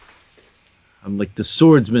I'm like the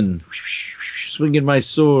swordsman, swinging my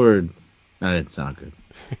sword. That didn't sound good.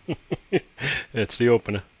 It's the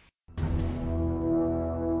opener.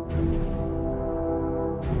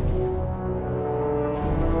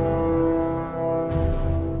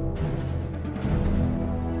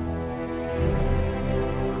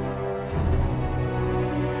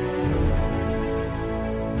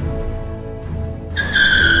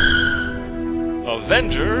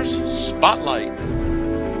 Avengers Spotlight.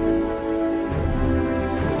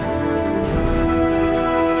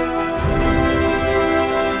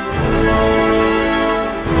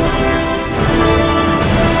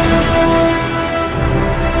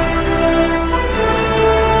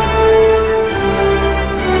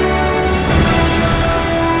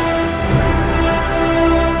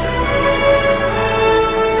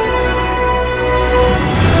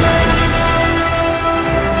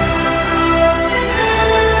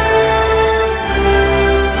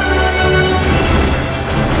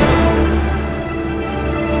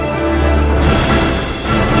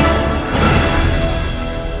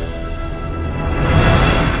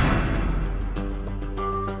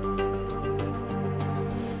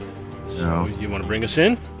 So you want to bring us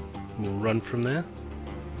in? We'll run from there.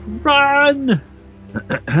 Run!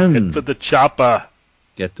 Head for the chopper.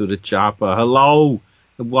 Get to the chopper. Hello,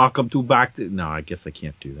 welcome to back to. No, I guess I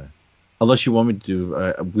can't do that. Unless you want me to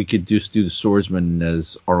do, we could just do the swordsman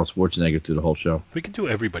as Arnold Schwarzenegger through the whole show. We could do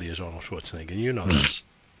everybody as Arnold Schwarzenegger. You know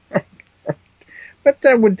that. But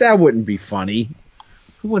that wouldn't be funny.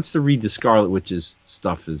 Who wants to read the Scarlet Witch's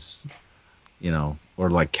stuff as, or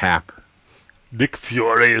like Cap? Nick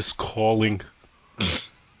Fury is calling.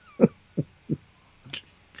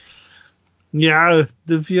 Yeah,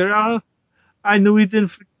 the Fury. I knew he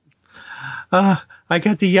didn't. I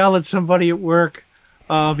got to yell at somebody at work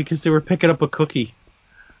because they were picking up a cookie,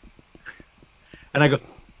 and I go,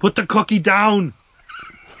 "Put the cookie down!"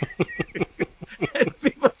 And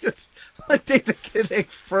people just they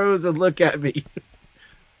froze and look at me.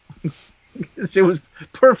 It was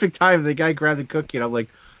perfect time. The guy grabbed the cookie, and I'm like,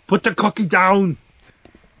 "Put the cookie down!"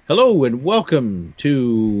 Hello and welcome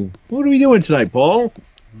to what are we doing tonight, Paul?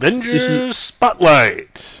 Avengers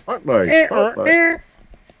Spotlight. Spotlight.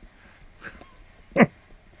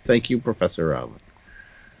 Thank you, Professor Allen.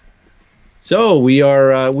 So we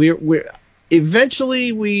are we're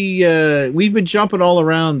eventually we've been jumping all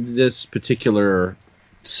around this particular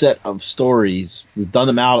set of stories. We've done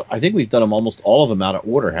them out. I think we've done them almost all of them out of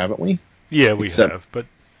order, haven't we? Yeah, we have.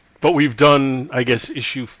 But we've done, I guess,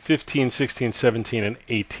 issue 15, 16, 17, and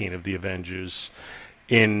 18 of the Avengers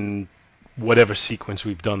in whatever sequence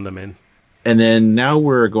we've done them in. And then now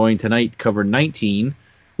we're going tonight cover 19,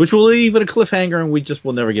 which will leave it a cliffhanger, and we just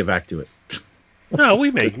will never get back to it. No,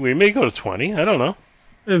 we may go to 20. I don't know.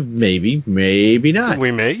 Maybe not.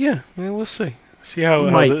 We may, yeah. We'll see. See how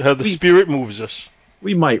the spirit moves us.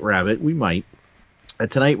 We might, Rabbit. We might.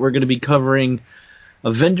 Tonight we're going to be covering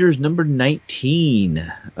Avengers number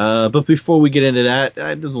 19. But before we get into that,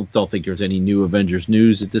 I don't think there's any new Avengers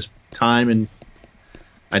news at this time, and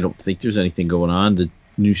I don't think there's anything going on. The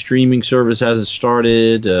new streaming service hasn't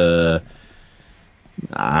started. Well,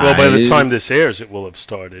 by the time this airs, it will have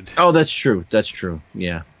started. Oh, that's true.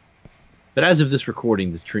 Yeah. But as of this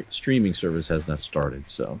recording, the streaming service has not started.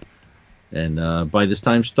 So, and by this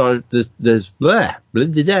time, But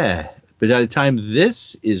by the time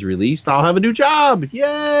this is released, I'll have a new job.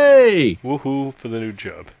 Yay! Woohoo for the new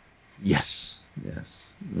job. Yes.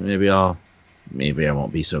 Maybe I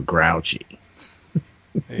won't be so grouchy.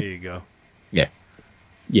 There you go.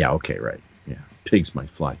 Yeah, okay, right. Yeah. Pigs might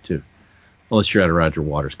fly too. Unless you're at a Roger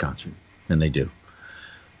Waters concert. And they do.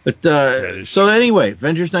 But so anyway,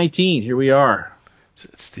 Avengers 19, here we are.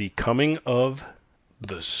 It's the coming of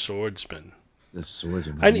the Swordsman. The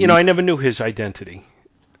Swordsman. I never knew his identity.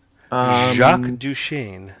 Jacques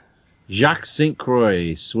Duchesne. Jacques St.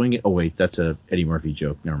 Croix swinging. Oh wait, that's a Eddie Murphy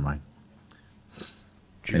joke. Never mind.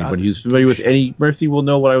 Anybody who's familiar with Eddie Murphy will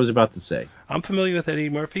know what I was about to say. I'm familiar with Eddie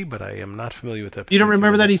Murphy, but I am not familiar with that. You don't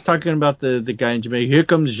remember that? He's talking about the guy in Jamaica. Here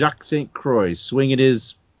comes Jacques St. Croix swinging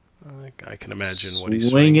his. I can imagine what he's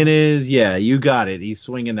swinging his. Yeah, you got it. He's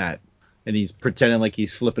swinging that, and he's pretending like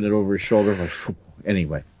he's flipping it over his shoulder.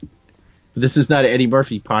 Anyway. This is not an Eddie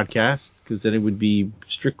Murphy podcast, because then it would be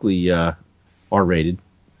strictly R-rated,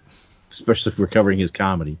 especially if we're covering his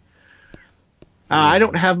comedy. I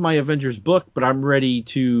don't have my Avengers book, but I'm ready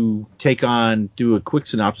to do a quick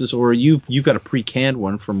synopsis, or you've got a pre-canned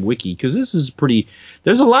one from Wiki, because this is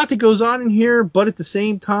there's a lot that goes on in here, but at the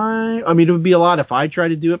same time, it would be a lot if I tried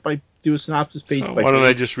to do a synopsis page by page. Why don't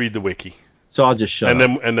I just read the Wiki? So I'll just shut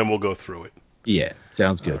up. And then we'll go through it. Yeah,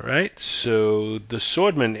 sounds good. All right, so the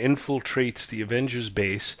Swordsman infiltrates the Avengers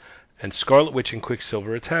base, and Scarlet Witch and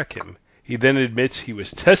Quicksilver attack him. He then admits he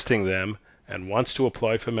was testing them and wants to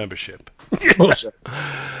apply for membership. Bullshit.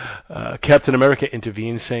 Captain America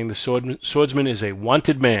intervenes, saying the Swordsman is a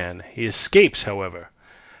wanted man. He escapes, however.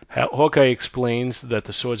 Hawkeye explains that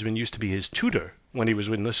the Swordsman used to be his tutor when he was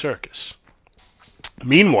in the circus.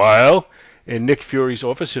 Meanwhile, in Nick Fury's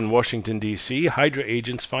office in Washington, D.C., Hydra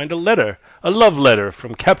agents find a love letter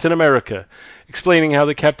from Captain America, explaining how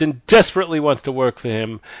the Captain desperately wants to work for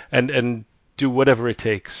him and do whatever it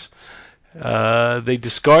takes. They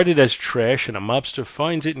discard it as trash, and a mobster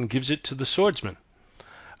finds it and gives it to the Swordsman.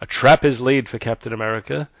 A trap is laid for Captain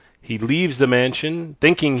America. He leaves the mansion,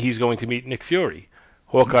 thinking he's going to meet Nick Fury.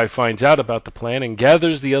 Hawkeye finds out about the plan and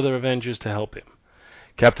gathers the other Avengers to help him.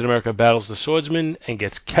 Captain America battles the Swordsman and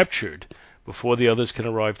gets captured before the others can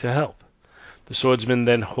arrive to help. The Swordsman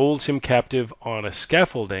then holds him captive on a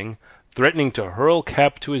scaffolding, threatening to hurl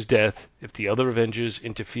Cap to his death if the other Avengers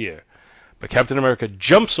interfere. But Captain America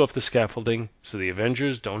jumps off the scaffolding so the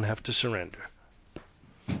Avengers don't have to surrender.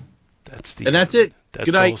 That's it. That's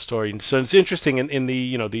Good the night. whole story. So it's interesting in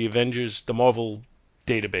the the Avengers, the Marvel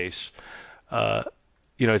database.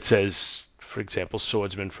 It says, for example,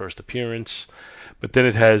 Swordsman first appearance, but then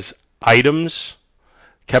it has items: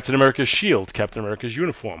 Captain America's shield, Captain America's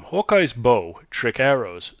uniform, Hawkeye's bow, trick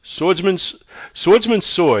arrows, Swordsman's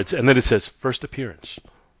swords, and then it says first appearance.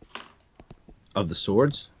 Of the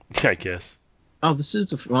swords? I guess. Oh, this is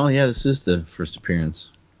the first appearance.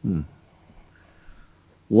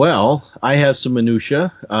 Well, I have some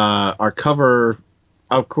minutia. Our cover,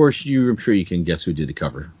 of course, I'm sure you can guess who did the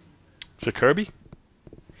cover. Is it Kirby?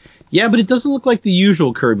 Yeah, but it doesn't look like the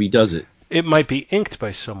usual Kirby, does it? It might be inked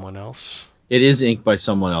by someone else. It is inked by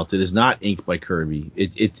someone else. It is not inked by Kirby.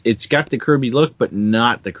 It's got the Kirby look, but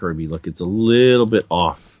not the Kirby look. It's a little bit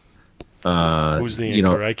off. Who's the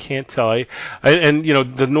inker? I can't tell.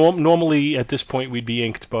 Normally at this point we'd be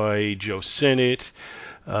inked by Joe Sinnott.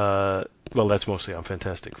 Well, that's mostly on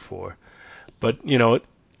Fantastic Four. But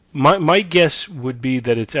my guess would be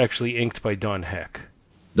that it's actually inked by Don Heck.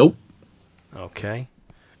 Nope. Okay.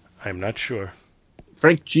 I'm not sure.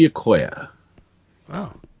 Frank Giacoia.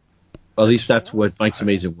 Oh. At least that's what Mike's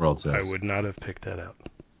Amazing World says. I would not have picked that out.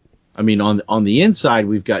 I mean, on the inside,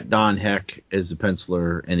 we've got Don Heck as the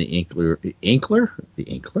penciler and the inkler. The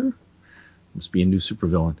inkler? Must be a new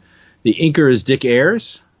supervillain. The inker is Dick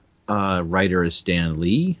Ayers. Writer is Stan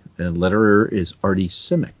Lee. And letterer is Artie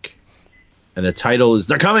Simic. And the title is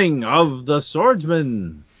The Coming of the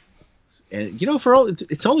Swordsman. And,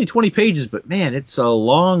 it's only 20 pages, but, man, it's a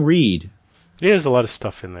long read. Yeah, there's a lot of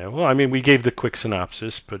stuff in there. Well, I mean, we gave the quick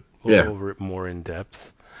synopsis, but we'll go over it more in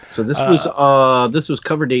depth. So this was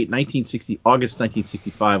cover date August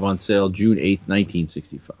 1965, on sale June 8th,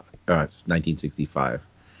 1965.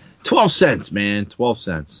 12 cents, man. 12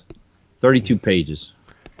 cents. 32 pages.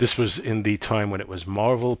 This was in the time when it was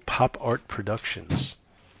Marvel Pop Art Productions.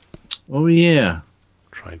 Oh, yeah.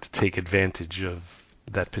 Trying to take advantage of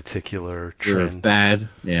that particular trend. Fad,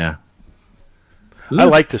 yeah. I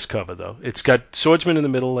like this cover, though. It's got Swordsman in the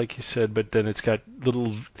middle, like you said, but then it's got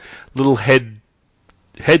little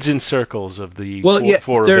heads in circles of the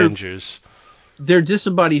four Avengers. They're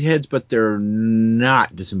disembodied heads, but they're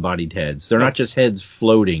not disembodied heads. They're not just heads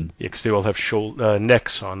floating. Yeah, because they all have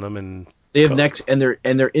necks on them, and they have necks, and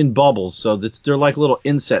they're in bubbles, so they're like little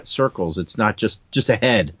inset circles. It's not just a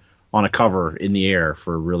head on a cover in the air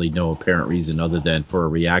for really no apparent reason other than for a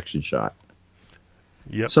reaction shot.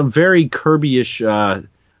 Yep. Some very Kirby-ish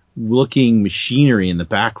looking machinery in the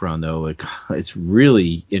background, though. It's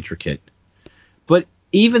really intricate. But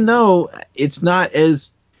even though it's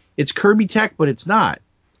Kirby tech, but it's not.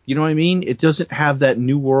 You know what I mean? It doesn't have that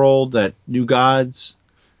New World, that New Gods.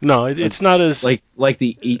 No, it's not as like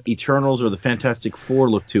the Eternals or the Fantastic Four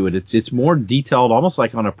look to it. It's more detailed, almost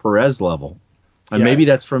like on a Perez level. And maybe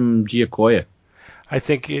that's from Giacoia. I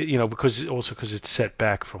think because it's set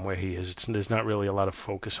back from where he is. There's not really a lot of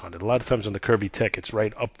focus on it. A lot of times on the Kirby tech, it's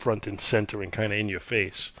right up front and center and kind of in your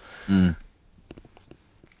face.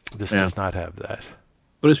 This does not have that.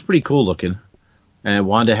 But it's pretty cool looking. And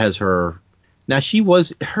Wanda has her. Now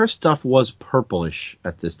her stuff was purplish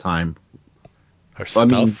at this time. Her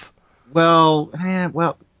stuff.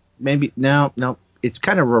 Maybe no. It's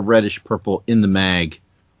kind of a reddish purple in the mag.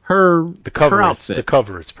 Her outfit. The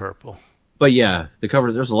cover is purple. But yeah, the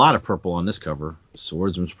cover. There's a lot of purple on this cover.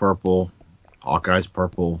 Swordsman's purple. Hawkeye's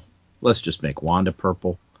purple. Let's just make Wanda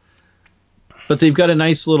purple. But they've got a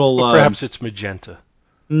nice little. Perhaps it's magenta.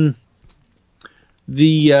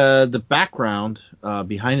 The background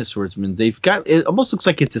behind the Swordsman, they've got, it almost looks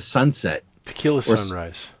like it's a sunset. Tequila Or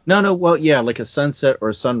sunrise. no, well, yeah, like a sunset or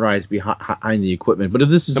a sunrise behind the equipment. But if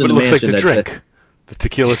this is No, in but a it looks like mansion, the drink. The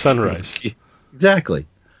tequila sunrise. exactly.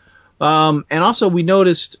 And also we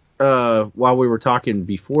noticed while we were talking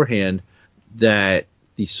beforehand that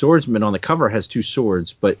the swordsman on the cover has two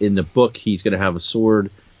swords, but in the book he's going to have a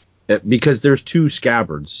sword because there's two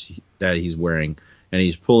scabbards that he's wearing, and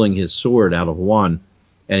he's pulling his sword out of one,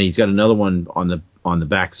 and he's got another one on the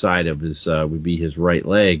back side of his would be his right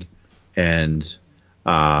leg, and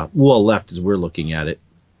left as we're looking at it.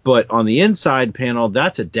 But on the inside panel,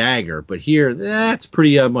 that's a dagger, but here that's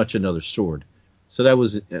pretty much another sword. So that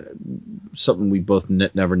was something we both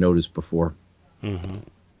never noticed before. Mm-hmm.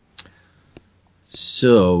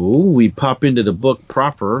 So we pop into the book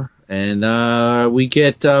proper, and we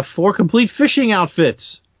get 4 complete fishing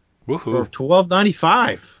outfits Woohoo. for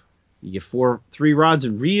 $12.95. You get 3 rods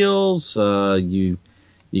and reels. You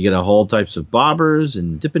get a whole types of bobbers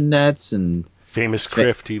and dipping nets and famous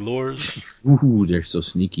crafty lures. Ooh, they're so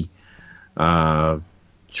sneaky. Trout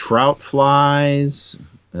flies,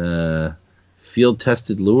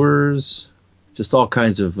 field-tested lures, just all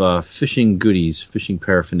kinds of fishing goodies, fishing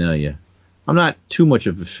paraphernalia. I'm not too much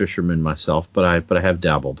of a fisherman myself, but I have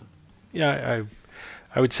dabbled. Yeah,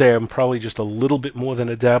 I would say I'm probably just a little bit more than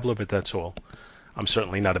a dabbler, but that's all. I'm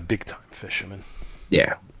certainly not a big-time fisherman.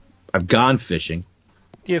 Yeah, I've gone fishing.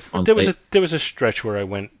 Yeah, there was a stretch where I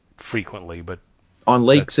went frequently, but on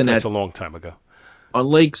lakes that's a long time ago. On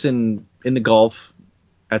lakes in the Gulf,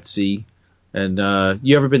 at sea, and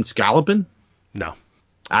you ever been scalloping? No.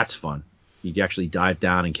 That's fun. You actually dive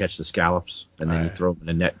down and catch the scallops, and then you throw them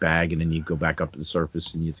in a net bag, and then you go back up to the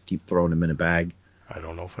surface, and you just keep throwing them in a bag. I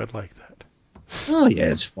don't know if I'd like that. Oh yeah,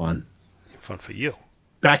 it's fun. Fun for you.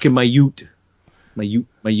 Back in my ute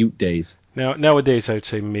days. Nowadays, I'd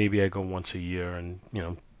say maybe I go once a year, and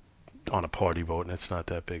on a party boat, and it's not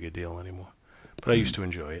that big a deal anymore. But I used to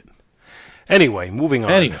enjoy it. Anyway, moving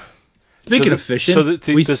on. Anyway, speaking of fishing, so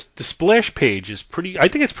the splash page is pretty. I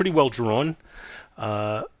think it's pretty well drawn.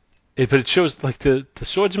 But it shows like the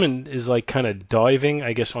swordsman is like kind of diving,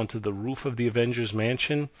 I guess, onto the roof of the Avengers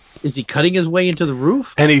mansion. Is he cutting his way into the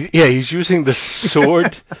roof? And he's using the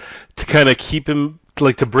sword to kind of keep him,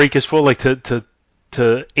 like, to break his fall, like to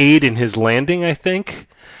aid in his landing, I think.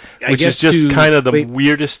 Which is just kind of the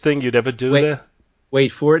weirdest thing you'd ever do there. Wait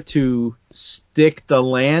for it to stick the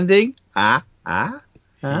landing. Yeah,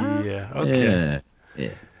 okay. Yeah.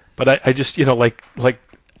 But I just, like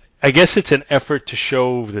I guess it's an effort to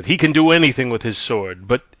show that he can do anything with his sword,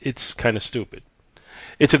 but it's kind of stupid.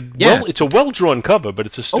 It's a well drawn cover, but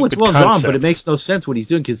it's a stupid concept. Oh, it's well drawn, but it makes no sense what he's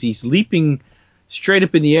doing because he's leaping straight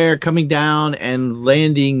up in the air, coming down and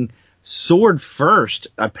landing sword first,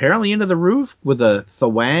 apparently into the roof with a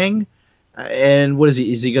thwang. And what is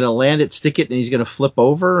he? Is he going to land it, stick it, and he's going to flip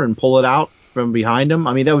over and pull it out from behind him?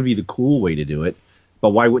 I mean, that would be the cool way to do it. But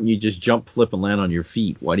why wouldn't you just jump, flip, and land on your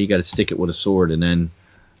feet? Why do you got to stick it with a sword and then?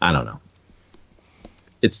 I don't know.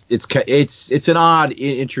 It's an odd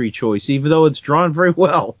entry choice, even though it's drawn very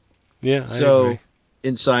well. Yeah, so I agree.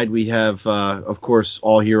 Inside we have, of course,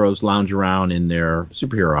 all heroes lounge around in their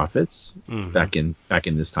superhero outfits back in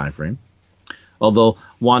this time frame. Although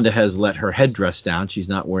Wanda has let her headdress down, she's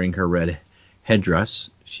not wearing her red headdress.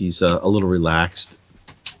 She's a little relaxed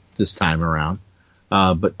this time around.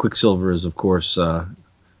 But Quicksilver is, of course,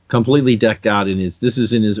 completely decked out in this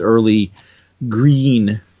is in his early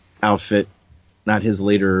green outfit, not his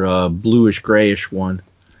later bluish grayish one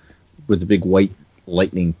with the big white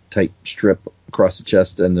lightning type strip across the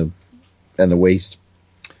chest and the waist.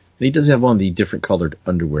 And he does have on the different colored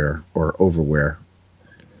underwear or overwear.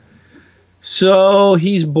 So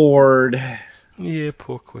he's bored. Yeah,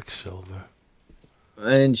 poor Quicksilver.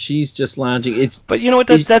 And she's just lounging. But you know what?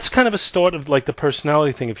 That's kind of a start of like the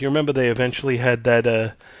personality thing. If you remember, they eventually had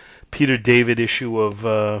that Peter David issue of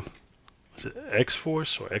was it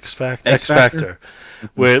X-Force or X-Factor? X-Factor,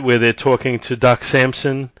 where they're talking to Doc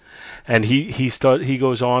Samson, and he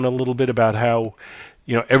goes on a little bit about how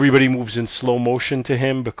everybody moves in slow motion to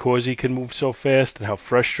him because he can move so fast, and how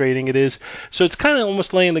frustrating it is. So it's kind of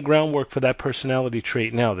almost laying the groundwork for that personality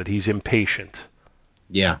trait now, that he's impatient.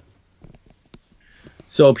 Yeah.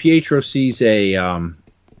 So Pietro sees an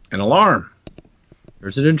alarm.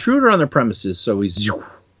 There's an intruder on their premises, so he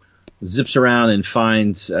zips around and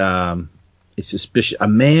finds a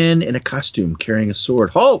man in a costume carrying a sword.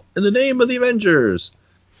 Halt! In the name of the Avengers!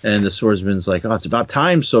 And the swordsman's like, oh, it's about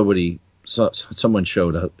time someone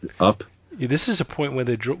showed up. Yeah, this is a point where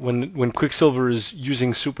when Quicksilver is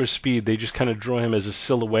using super speed, they just kind of draw him as a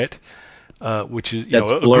silhouette, which is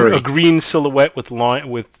a green silhouette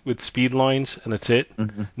with speed lines, and that's it.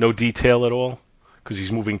 Mm-hmm. No detail at all. because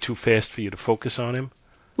he's moving too fast for you to focus on him.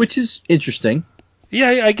 Which is interesting.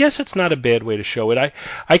 Yeah, I guess it's not a bad way to show it.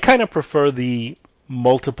 I kind of prefer the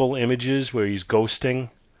multiple images where he's ghosting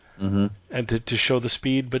and to show the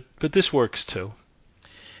speed, but this works too.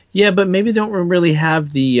 Yeah, but maybe don't really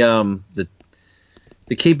have the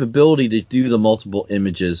capability to do the multiple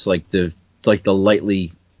images like the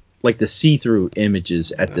see-through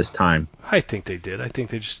images at this time. I think they did. I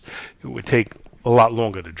think it would take a lot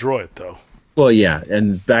longer to draw it though. Well, yeah,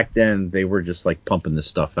 and back then they were just like pumping this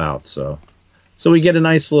stuff out, so we get a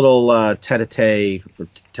nice little tete-a-tete or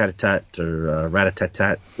tat-a-tat or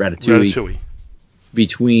rat-a-tat-tat, ratatouille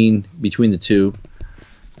between the two,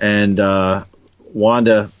 and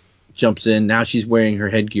Wanda jumps in. Now she's wearing her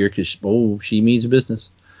headgear because she means business,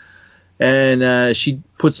 and she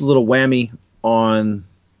puts a little whammy on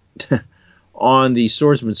on the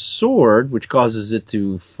swordsman's sword, which causes it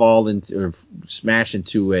to fall into or smash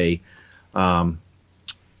into a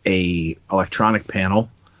electronic panel.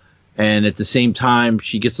 And at the same time,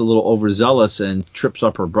 she gets a little overzealous and trips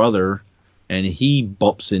up her brother, and he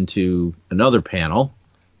bumps into another panel.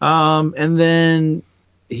 And then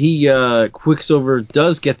Quicksilver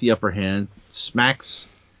does get the upper hand, smacks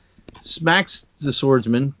the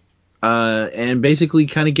swordsman, and basically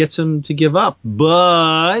kind of gets him to give up.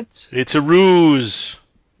 But it's a ruse.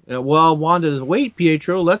 Well, Wanda, wait,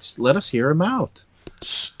 Pietro, let us hear him out.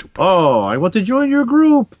 Stupid. Oh, I want to join your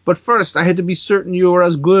group, but first I had to be certain you were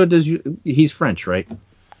as good as you. He's French, right?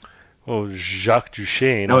 Well, Jacques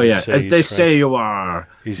Duchesne. Oh yeah, as they say you are.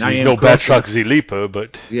 He's no Batroc the Leaper,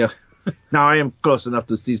 but yeah. Now I am close enough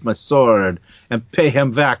to seize my sword and pay him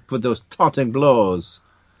back for those taunting blows.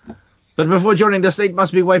 But before joining the slate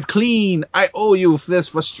must be wiped clean. I owe you this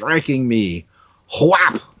for striking me.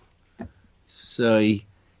 Whap! So he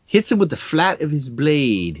hits him with the flat of his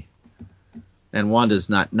blade. And Wanda's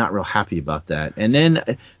not real happy about that. And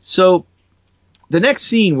then, so the next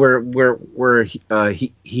scene where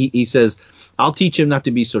he says, "I'll teach him not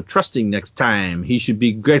to be so trusting next time. He should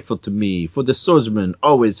be grateful to me, for the swordsman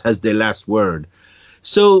always has the last word."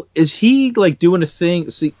 So is he like doing a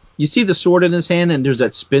thing? See, you see the sword in his hand, and there's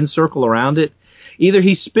that spin circle around it. Either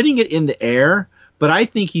he's spinning it in the air, but I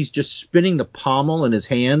think he's just spinning the pommel in his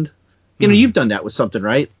hand. You know, you've done that with something,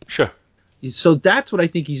 right? Sure. So that's what I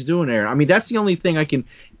think he's doing there. I mean, that's the only thing I can.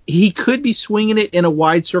 He could be swinging it in a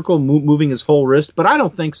wide circle, moving his whole wrist, but I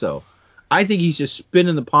don't think so. I think he's just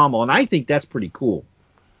spinning the pommel, and I think that's pretty cool.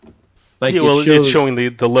 Like, yeah, it's showing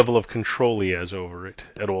the level of control he has over it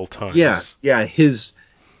at all times. Yeah, his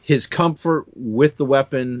comfort with the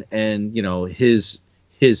weapon, and his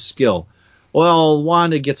skill. Well,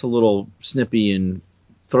 Wanda gets a little snippy and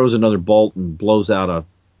throws another bolt and blows out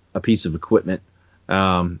a piece of equipment.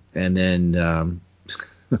 And then,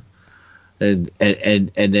 and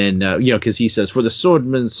then, because he says, "For the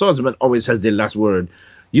swordsman always has the last word.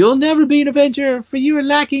 You'll never be an Avenger, for you are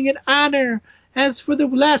lacking in honor. As for the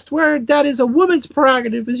last word, that is a woman's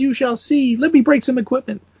prerogative, as you shall see. Let me break some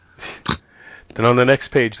equipment." Then on the next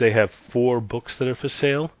page, they have 4 books that are for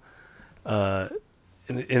sale. An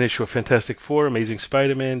issue of Fantastic Four, Amazing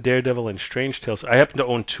Spider-Man, Daredevil, and Strange Tales. I happen to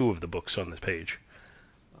own 2 of the books on this page.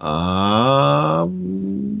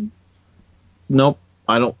 Nope,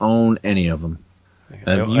 I don't own any of them.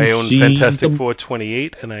 I own Fantastic Four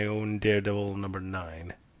 28, and I own Daredevil number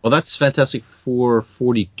 9. Well, that's Fantastic Four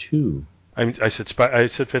 42. I said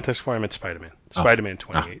Fantastic Four. I meant Spider-Man. Spider-Man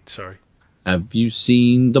 28. Sorry. Have you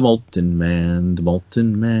seen the Molten Man? The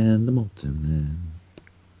Molten Man. The Molten Man.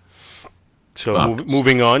 So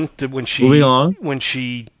moving on to when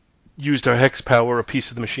she used her hex power, a piece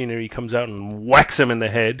of the machinery comes out and whacks him in the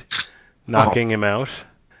head, knocking him out.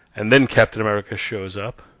 And then Captain America shows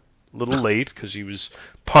up. A little late because he was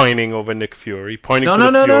pining over Nick Fury.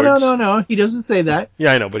 No. He doesn't say that.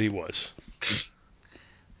 Yeah, I know, but he was.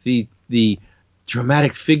 The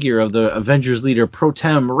dramatic figure of the Avengers leader pro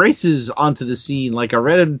tem races onto the scene like a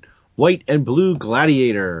red, white, and blue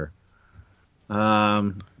gladiator.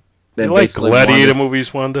 You like gladiator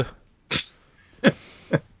movies, Wanda?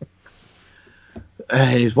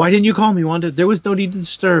 Why didn't you call me, Wanda? There was no need to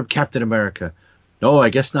disturb Captain America. No, I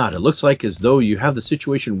guess not. It looks like as though you have the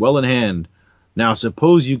situation well in hand. Now,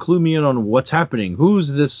 suppose you clue me in on what's happening.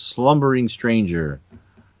 Who's this slumbering stranger?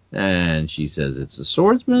 And she says, "It's a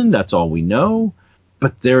swordsman. That's all we know.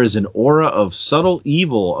 But there is an aura of subtle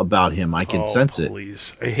evil about him. I can sense it."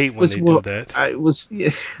 Please. I hate when they do that.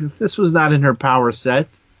 This was not in her power set.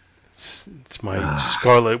 It's my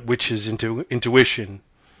Scarlet Witch's intuition.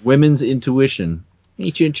 Women's intuition.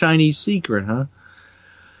 Ancient Chinese secret, huh?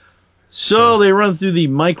 So they run through the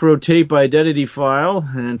microtape identity file,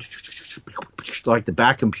 and like the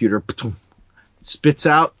back computer, spits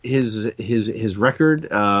out his record.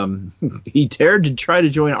 He dared to try to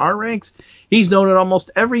join our ranks. He's known in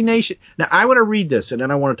almost every nation. Now, I want to read this, and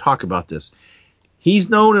then I want to talk about this. He's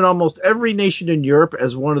known in almost every nation in Europe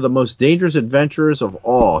as one of the most dangerous adventurers of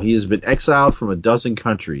all. He has been exiled from a dozen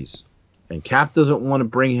countries. And Cap doesn't want to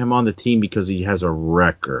bring him on the team because he has a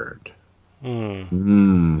record.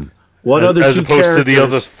 What other as two opposed characters, to the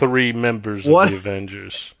other three members of the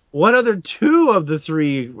Avengers? What other two of the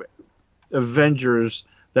three Avengers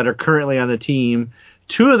that are currently on the team?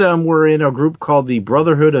 Two of them were in a group called the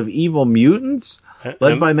Brotherhood of Evil Mutants,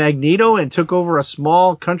 led by Magneto, and took over a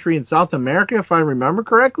small country in South America, if I remember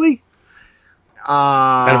correctly.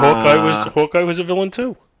 And Hawkeye was a villain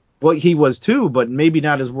too. Well, he was too, but maybe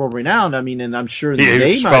not as world renowned. I mean, and I'm sure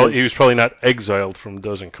he was probably not exiled from a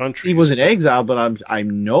dozen countries. He wasn't exiled, but I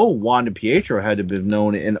know Wanda Pietro had to be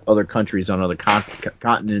known in other countries on other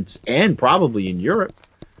continents and probably in Europe.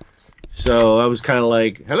 So I was kind of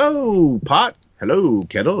like, hello, Pot. Hello,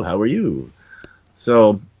 Kettle. How are you?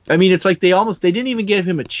 So, I mean, it's like they didn't even give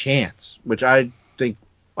him a chance, which I think,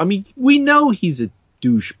 I mean, we know he's a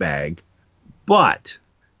douchebag, but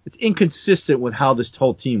it's inconsistent with how this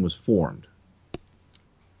whole team was formed.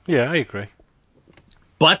 Yeah, I agree.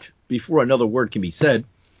 But before another word can be said,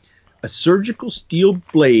 a surgical steel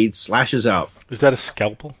blade slashes out. Is that a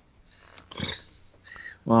scalpel?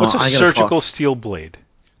 Well, what's a surgical steel blade?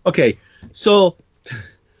 Okay, so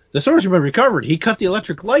the swordsman recovered. He cut the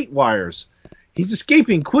electric light wires. He's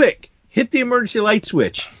escaping quick. Hit the emergency light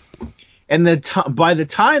switch. And by the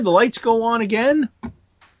time the lights go on again,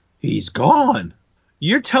 he's gone.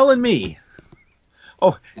 You're telling me.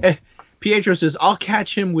 Oh, Pietro says, I'll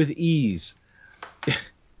catch him with ease.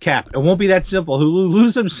 Cap, it won't be that simple. He'll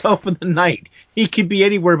lose himself in the night. He could be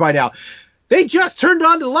anywhere by now. They just turned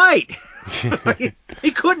on the light. He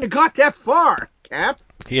couldn't have got that far, Cap.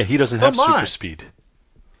 Yeah, he doesn't have super speed.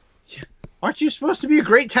 Aren't you supposed to be a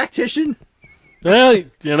great tactician? Well,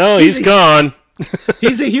 he's gone.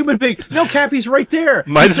 He's a human being. No, Cap, he's right there.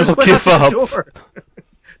 Might as well give up.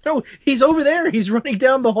 No, he's over there. He's running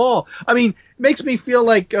down the hall. I mean, it makes me feel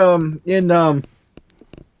like in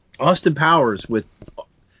Austin Powers with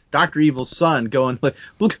Dr. Evil's son going, look,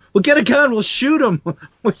 we'll get a gun, we'll shoot him.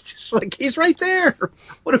 It's just like, he's right there.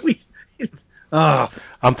 What are we...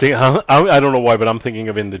 I'm thinking. I don't know why, but I'm thinking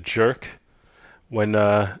of in The Jerk when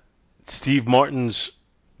Steve Martin's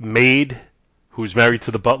maid, who's married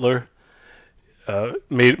to the butler,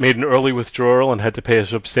 made an early withdrawal and had to pay a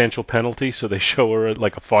substantial penalty. So they show her at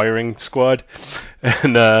like a firing squad,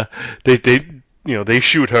 and they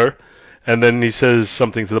shoot her, and then he says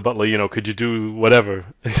something to the butler. Could you do whatever?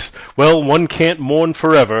 Well, one can't mourn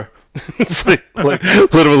forever. It's like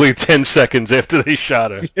literally 10 seconds after they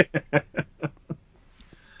shot her.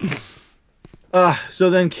 So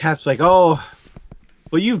then Cap's like, oh,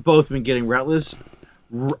 well, you've both been getting restless.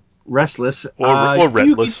 Or restless.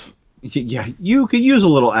 You could use a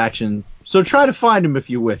little action, so try to find him if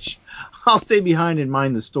you wish. I'll stay behind and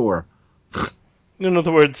mind the store. In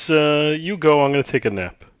other words, you go, I'm going to take a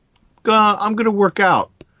nap. I'm going to work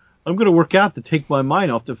out. I'm going to work out to take my mind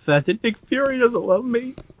off the fact that Nick Fury doesn't love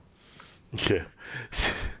me. Yeah.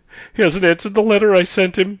 He hasn't answered the letter I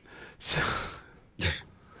sent him.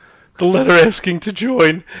 The letter asking to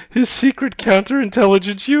join his secret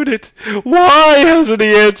counterintelligence unit. Why hasn't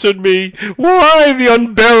he answered me? Why the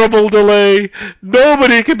unbearable delay?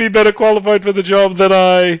 Nobody can be better qualified for the job than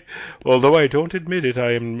I. Although I don't admit it,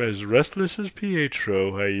 I am as restless as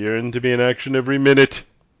Pietro. I yearn to be in action every minute.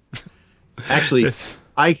 Actually,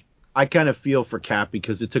 I kind of feel for Cap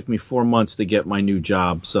because it took me 4 months to get my new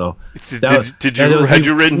job. So had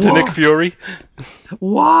you written to Nick Fury?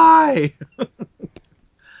 Why?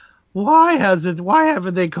 Why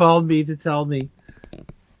haven't they called me to tell me?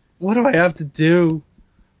 What do I have to do?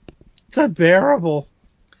 It's unbearable.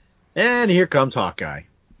 And here comes Hawkeye,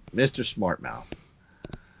 Mr. Smartmouth.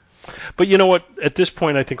 But you know what? At this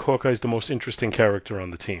point, I think Hawkeye's the most interesting character on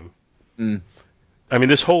the team. I mean,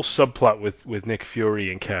 this whole subplot with Nick Fury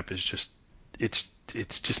and Cap is just it's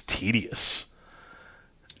just tedious.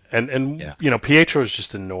 And yeah. Pietro's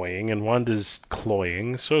just annoying, and Wanda's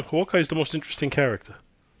cloying. So Hawkeye's the most interesting character.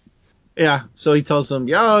 Yeah, so he tells them,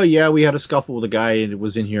 oh, yeah, we had a scuffle with a guy and it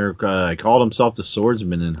was in here, called himself the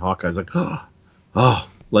Swordsman, and Hawkeye's like,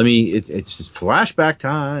 it's just flashback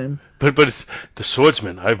time. But it's the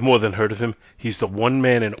Swordsman. I've more than heard of him. He's the one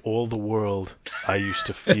man in all the world I used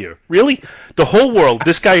to fear. Really? The whole world.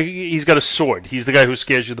 This guy, he's got a sword. He's the guy who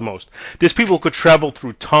scares you the most. There's people who could travel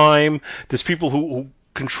through time. There's people who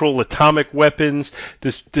control atomic weapons.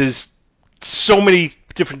 There's so many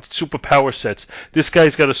different superpower sets. This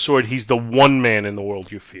guy's got a sword. He's the one man in the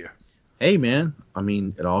world you fear. Hey, man. I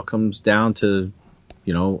mean, it all comes down to,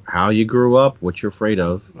 how you grew up, what you're afraid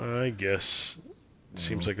of. I guess.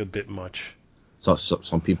 Seems like a bit much. So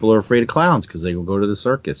some people are afraid of clowns because they will go to the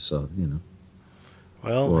circus. So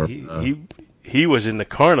Well, Or, he was in the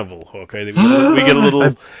carnival, Hawkeye. We get a I bet he's little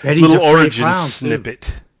afraid of origin clowns, too.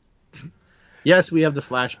 snippet. Yes, we have the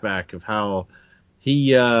flashback of how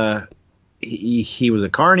he was a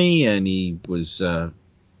carny and he was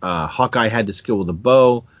Hawkeye had the skill with a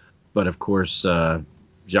bow, but of course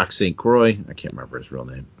Jacques St. Croix, I can't remember his real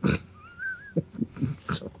name.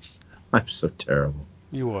 I'm so terrible.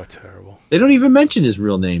 You are terrible. They don't even mention his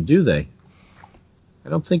real name, do they? I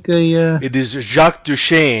don't think they. It is Jacques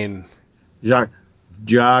Duchesne. Jacques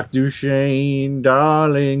Duchesne,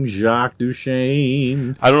 darling, Jacques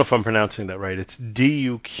Duchesne. I don't know if I'm pronouncing that right. It's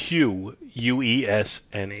Duquesne.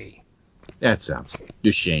 That sounds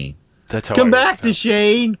Duchesne. That's how. Come back,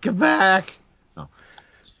 Duchesne. Come back. Oh.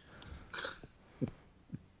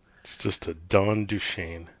 It's just a Don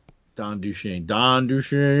Duchesne. Don Duchesne, darling,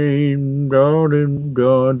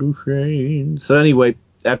 Don Duchesne. So anyway,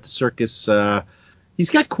 at the circus, he's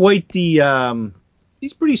got quite the.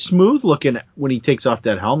 He's pretty smooth looking when he takes off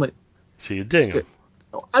that helmet. So you dig him.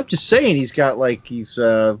 I'm just saying he's got what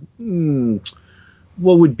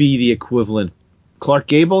would be the equivalent? Clark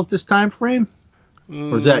Gable at this time frame?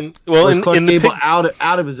 Or is that Clark Gable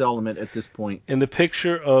out of his element at this point? In the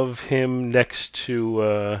picture of him next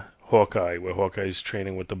to Hawkeye, where Hawkeye's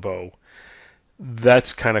training with the bow,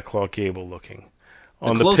 that's kind of Clark Gable looking.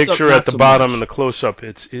 On the picture at the bottom and the close-up,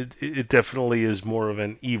 it definitely is more of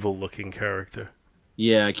an evil-looking character.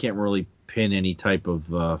 Yeah, I can't really pin any type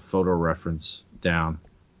of photo reference down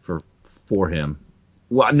for him.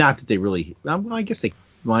 Well, not that they really. Well, I guess they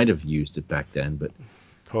might have used it back then, but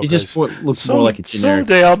he just looks more like a generic.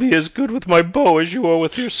 Someday I'll be as good with my bow as you are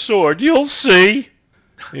with your sword. You'll see.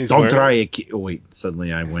 Don't try it, kid. Oh, wait,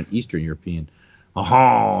 suddenly I went Eastern European.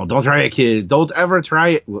 Oh, don't try it, kid. Don't ever try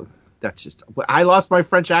it. Well, that's just. I lost my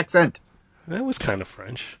French accent. That was kind of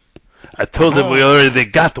French. I told them we already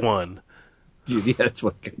got one. Dude, yeah, that's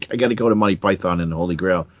what I got to go to Monty Python and the Holy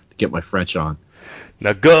Grail to get my French on.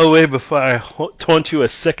 Now go away before I taunt you a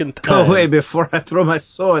second time. Go away before I throw my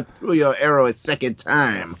sword through your arrow a second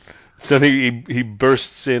time. So he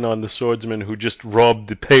bursts in on the swordsman who just robbed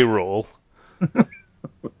the payroll.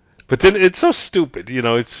 But then it's so stupid,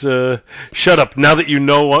 it's shut up. Now that you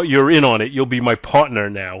know you're in on it, you'll be my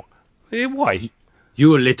partner now. Why?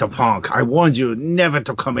 You little punk. I warned you never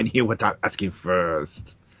to come in here without asking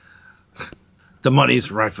first. The money's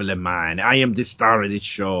rightfully mine. I am the star of this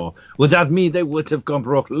show. Without me, they would have gone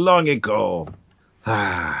broke long ago.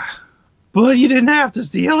 But you didn't have to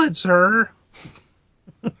steal it, sir.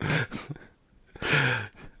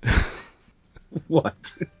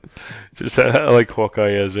 What? Just I like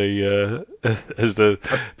Hawkeye as the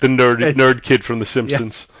nerd kid from The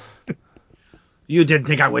Simpsons. Yeah. You didn't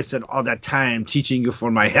think I wasted all that time teaching you for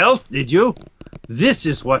my health, did you? This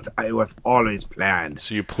is what I have always planned.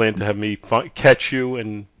 So you plan to have me catch you,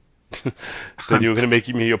 and then you're going to make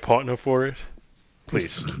me your partner for it?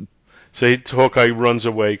 Please. So Hawkeye runs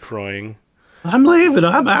away crying. I'm leaving.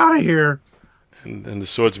 I'm out of here. And the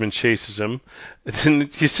swordsman chases him. And then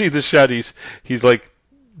you see the shot. He's like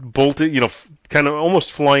bolted, kind of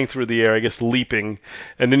almost flying through the air, I guess leaping.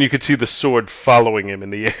 And then you could see the sword following him in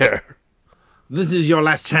the air. This is your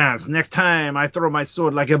last chance. Next time I throw my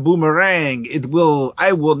sword like a boomerang,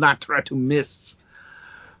 I will not try to miss.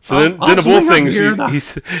 So then of all things,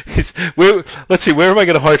 he's let's see, where am I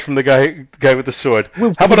going to hide from the guy with the sword?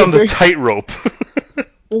 How about on the tightrope?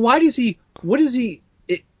 Well, what is he?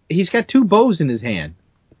 He's got two bows in his hand.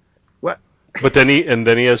 What? But then he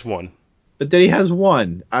has one. But then he has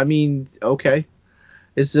one. I mean, okay.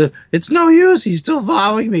 It's no use. He's still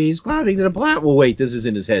following me. He's climbing to the platform. Well, wait, this is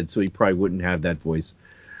in his head, so he probably wouldn't have that voice.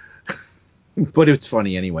 But it's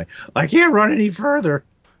funny anyway. I can't run any further.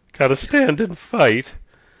 Gotta stand and fight.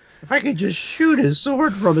 If I could just shoot his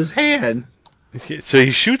sword from his hand. So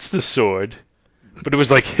he shoots the sword, but it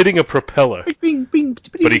was like hitting a propeller. Bing, bing,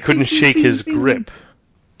 but he couldn't shake his grip.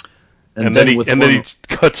 And then he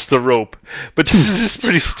cuts the rope. But this is just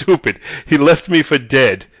pretty stupid. He left me for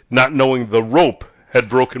dead, not knowing the rope had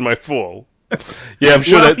broken my fall. Yeah, I'm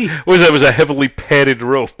sure that was a heavily padded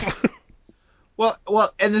rope. Well,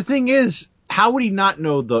 and the thing is, how would he not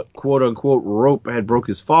know the quote-unquote rope had broke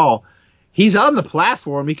his fall? He's on the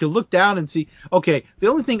platform. He can look down and see. Okay, the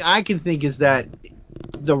only thing I can think is that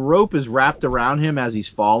the rope is wrapped around him as he's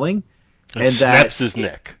falling. And snaps his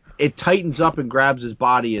neck. It tightens up and grabs his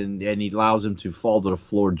body, and he allows him to fall to the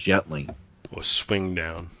floor gently. Or swing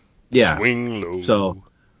down. Yeah. Swing low. So,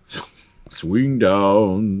 Swing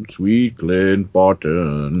down, sweet Clint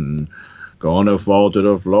Barton. Gonna fall to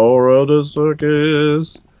the floor of the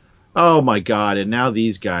circus. Oh my God! And now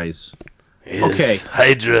these guys. Yes, Okay.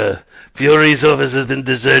 Hydra. Fury's office has been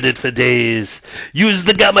deserted for days. Use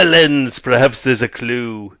the gamma lens. Perhaps there's a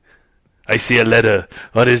clue. I see a letter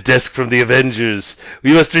on his desk from the Avengers.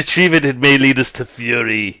 We must retrieve it. It may lead us to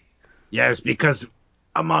Fury. Yes, because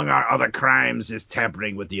among our other crimes is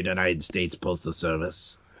tampering with the United States Postal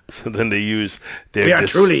Service. So then they use their We are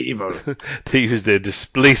truly evil. they use their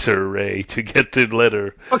displacer ray to get the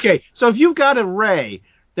letter. Okay, so if you've got a ray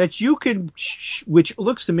that you can, which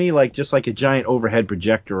looks to me like just like a giant overhead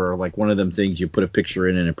projector or like one of them things you put a picture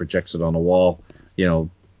in and it projects it on the wall,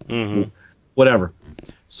 whatever.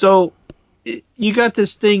 So you got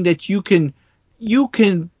this thing that you can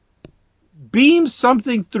beam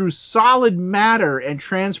something through solid matter and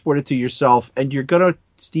transport it to yourself, and you're gonna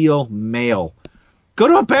steal mail. Go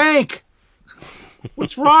to a bank.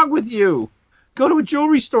 What's wrong with you? Go to a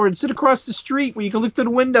jewelry store and sit across the street where you can look through the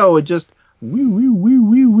window and just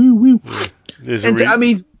woo. There's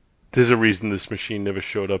a reason this machine never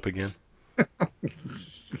showed up again.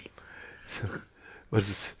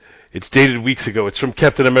 It's dated weeks ago. It's from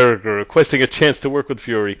Captain America requesting a chance to work with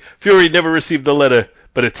Fury. Fury never received the letter,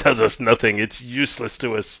 but it tells us nothing. It's useless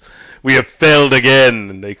to us. We have failed again.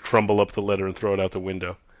 And they crumble up the letter and throw it out the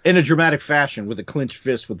window. In a dramatic fashion, with a clenched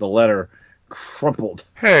fist with the letter crumpled.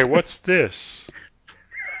 Hey, what's this?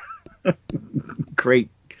 Great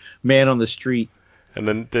man on the street.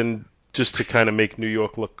 And then just to kind of make New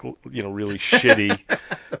York look, really shitty,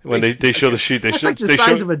 when they show the sheet, that's like the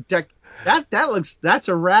size of a deck. That's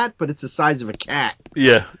a rat, but it's the size of a cat.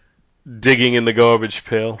 Yeah, digging in the garbage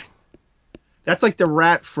pail. That's like the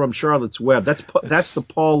rat from Charlotte's Web. That's the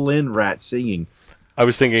Paul Lynde rat singing. I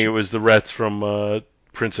was thinking it was the rats from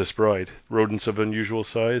Princess Bride, rodents of unusual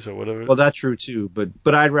size or whatever. Well, that's true too,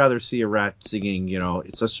 but I'd rather see a rat singing,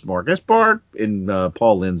 it's a smorgasbord in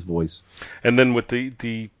Paul Lynde's voice. And then with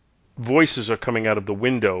the voices are coming out of the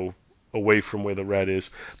window away from where the rat is,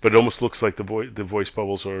 but it almost looks like the voice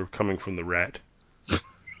bubbles are coming from the rat.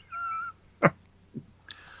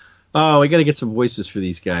 Oh, we got to get some voices for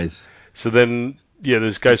these guys. So then,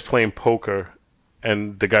 there's guys playing poker,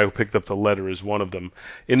 and the guy who picked up the letter is one of them.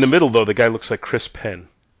 In the middle, though, the guy looks like Chris Penn.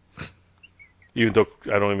 Even though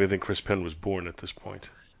I don't even think Chris Penn was born at this point.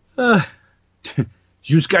 Did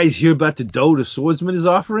you guys hear about the dough the Swordsman is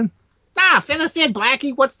offering? Nah, fill us in,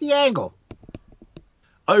 Blackie. What's the angle?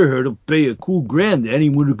 I heard he'll pay a cool grand to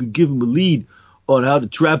anyone who could give him a lead on how to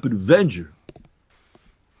trap an Avenger.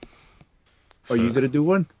 Are you going to do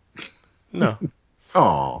one? No.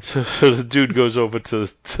 Oh. So the dude goes over to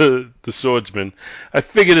the Swordsman. I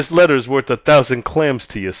figure this letter is worth 1,000 clams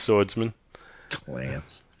to you, Swordsman.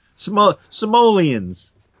 Clams.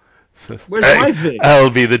 Simoleons. Where's my thing? I'll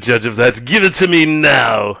be the judge of that. Give it to me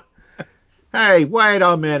now. Hey, wait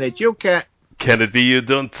a minute. You can't. Can it be you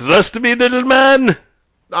don't trust me, little man?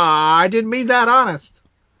 I didn't mean that honest.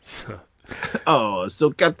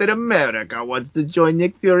 So Captain America wants to join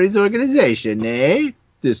Nick Fury's organization, eh?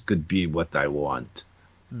 This could be what I want.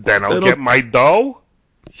 Then I'll get my dough?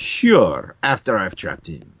 Sure, after I've trapped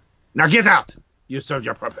him. Now get out! You served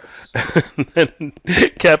your purpose. And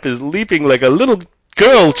Cap is leaping like a little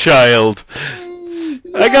girl child. Yay!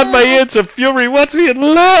 I got my answer. Fury wants me at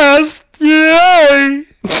last. Yay!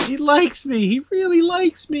 He likes me. He really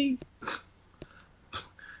likes me.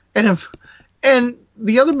 And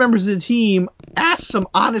the other members of the team ask some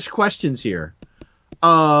honest questions here.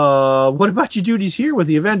 What about your duties here with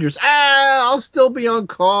the Avengers? I'll still be on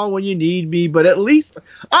call when you need me, but at least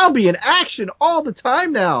I'll be in action all the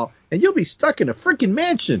time now, and you'll be stuck in a freaking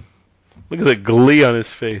mansion. Look at the glee on his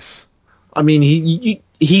face. I mean,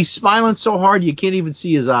 he's smiling so hard you can't even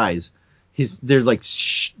see his eyes. They're like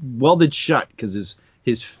welded shut because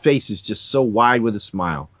his face is just so wide with a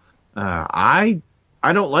smile. I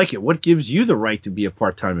don't like it. What gives you the right to be a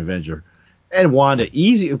part-time Avenger? And Wanda,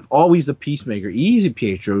 easy, always the peacemaker. Easy,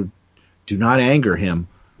 Pietro. Do not anger him.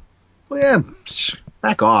 Well, yeah,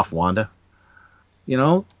 back off, Wanda.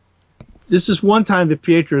 This is one time that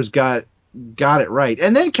Pietro's got it right.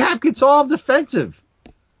 And then Cap gets all defensive.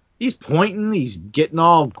 He's pointing. He's getting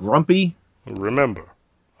all grumpy. Remember,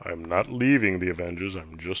 I'm not leaving the Avengers.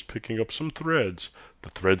 I'm just picking up some threads. The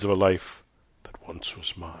threads of a life that once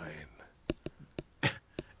was mine.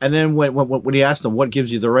 And then when he asked him what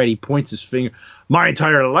gives you the right, he points his finger. My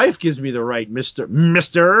entire life gives me the right,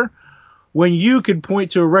 Mister. When you can point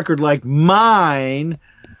to a record like mine,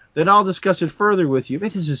 then I'll discuss it further with you. Man,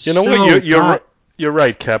 this is what? You're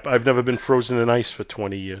right, Cap. I've never been frozen in ice for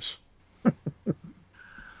 20 years.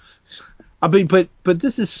 I mean, but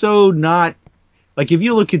this is so not like if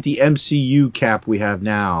you look at the MCU Cap we have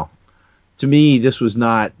now. To me, this was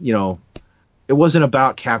not, it wasn't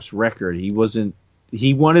about Cap's record. He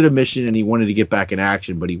wanted a mission and he wanted to get back in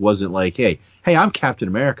action, but he wasn't like, hey, I'm Captain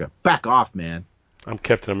America. Back off, man. I'm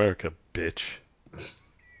Captain America, bitch.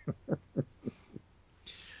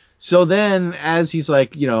 So then, as he's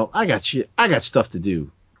like, I got stuff to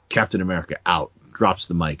do. Captain America out. Drops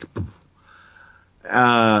the mic.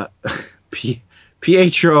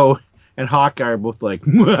 Pietro and Hawkeye are both like,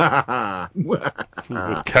 mwah, mwah.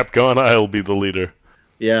 With Cap gone, I'll be the leader.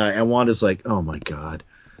 Yeah, and Wanda's like, oh my god,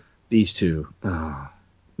 these two. Oh,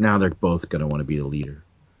 now they're both going to want to be the leader.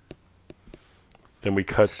 Then we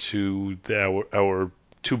cut to our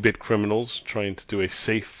 2-bit criminals trying to do a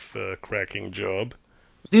safe cracking job.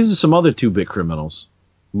 These are some other 2-bit criminals,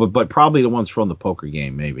 but probably the ones from the poker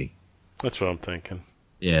game, maybe. That's what I'm thinking.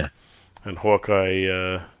 Yeah. And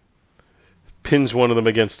Hawkeye pins one of them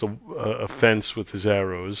against a fence with his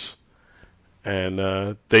arrows,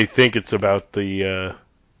 and they think it's about the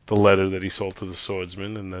letter that he sold to the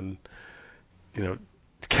swordsman, and then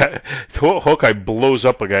Hawkeye blows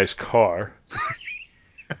up a guy's car.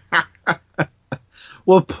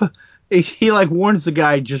 Well, he like warns the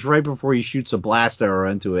guy just right before he shoots a blast arrow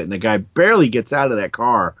into it, and the guy barely gets out of that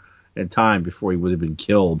car in time before he would have been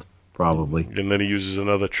killed, probably. And then he uses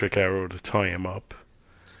another trick arrow to tie him up.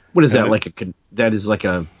 What is that, that is like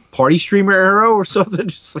a party streamer arrow or something?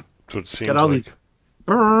 Just like, that's what it seems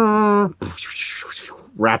like.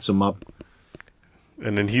 Wraps him up.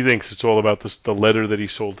 And then he thinks it's all about the letter that he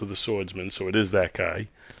sold to the swordsman, so it is that guy.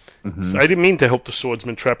 Mm-hmm. So I didn't mean to help the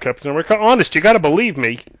swordsman trap Captain America. Honest, you gotta believe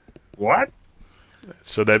me. What?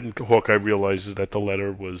 So then Hawkeye realizes that the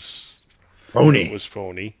letter was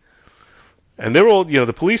phony. And they're all,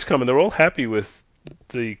 the police come and they're all happy with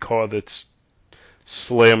the car that's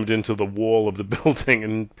slammed into the wall of the building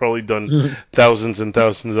and probably done thousands and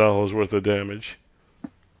thousands of dollars worth of damage.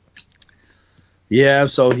 Yeah,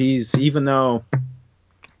 so even though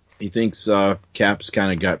he thinks Cap's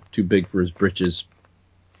kind of got too big for his britches,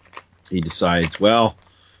 he decides, well,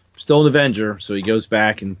 I'm still an Avenger, so he goes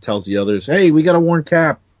back and tells the others, hey, we got to warn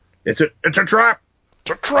Cap. It's a trap.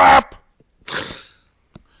 It's a trap.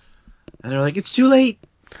 And they're like, it's too late.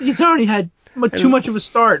 He's already had too much of a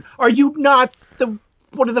start. Are you not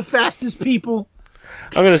one of the fastest people?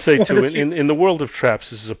 I'm going to say, too, in the world of traps,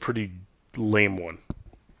 this is a pretty lame one.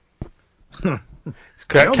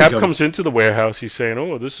 Cap comes into the warehouse. He's saying,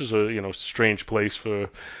 "Oh, this is a strange place for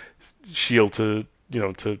Shield to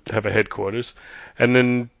have a headquarters," and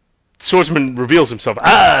then Swordsman reveals himself.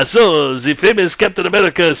 So the famous Captain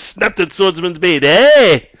America snapped at Swordsman's bait,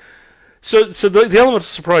 eh? So the element of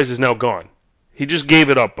surprise is now gone. He just gave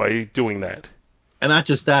it up by doing that. And not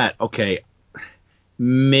just that. Okay,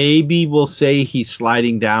 maybe we'll say he's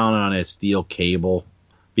sliding down on a steel cable,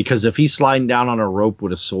 because if he's sliding down on a rope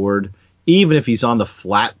with a sword, even if he's on the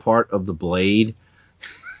flat part of the blade,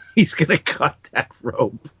 he's going to cut that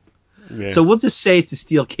rope. Yeah. So we'll just say it's a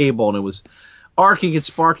steel cable, and it was arcing and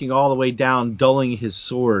sparking all the way down, dulling his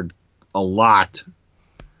sword a lot.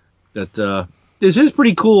 That this is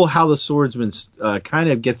pretty cool how the swordsman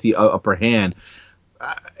kind of gets the upper hand.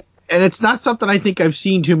 And it's not something I think I've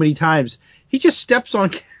seen too many times. He just steps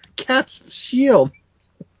on Cap's shield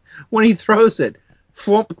when he throws it.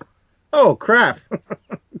 Flump. Oh, crap.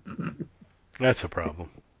 That's a problem.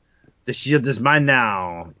 The shield is mine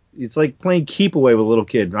now. It's like playing keep away with a little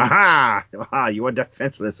kid. Aha! Aha! You are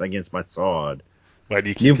defenseless against my sword. Why do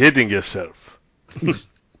you keep hitting yourself?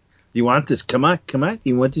 You want this? Come on.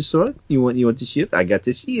 You want the sword? You want the shield? I got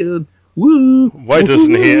the shield. Woo! Why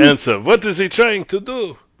doesn't he answer? What is he trying to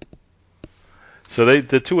do? So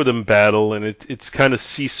the two of them battle, and it's kind of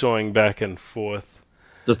seesawing back and forth.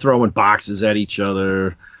 They're throwing boxes at each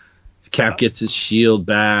other. Cap gets his shield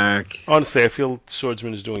back. Honestly, I feel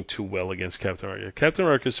Swordsman is doing too well against Captain America. Captain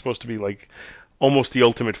America is supposed to be like almost the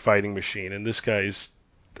ultimate fighting machine, and this guy's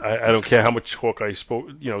I don't care how much Hawkeye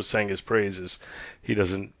sang his praises, he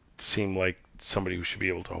doesn't seem like somebody who should be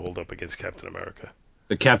able to hold up against Captain America.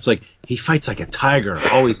 The Cap's like, he fights like a tiger,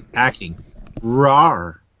 always attacking.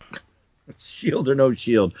 Rawr. Shield or no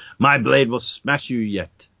shield, my blade will smash you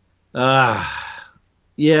yet.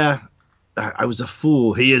 Yeah. I was a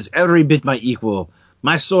fool. He is every bit my equal.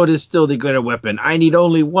 My sword is still the greater weapon. I need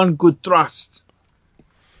only one good thrust.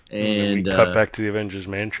 And we cut back to the Avengers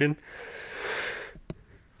mansion,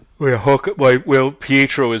 where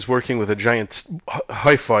Pietro is working with a giant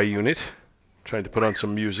hi-fi unit, trying to put on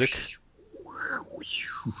some music.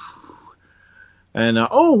 And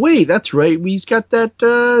oh wait, that's right. He's got that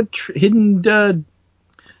hidden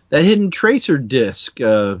hidden tracer disc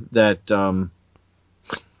that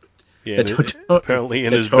apparently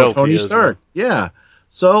in his belt Tony he has Stark. one. Yeah.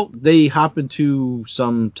 So they hop into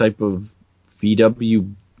some type of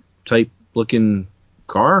VW type looking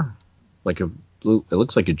car, it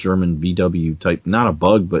looks like a German VW type, not a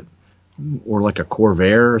Bug, but or like a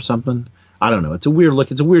Corvair or something. I don't know. It's a weird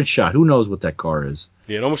look. It's a weird shot. Who knows what that car is?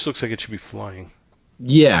 Yeah, it almost looks like it should be flying.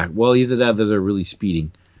 Yeah. Well, either that or they're really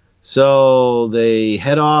speeding. So they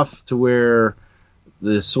head off to where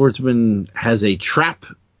the swordsman has a trap,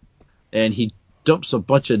 and he dumps a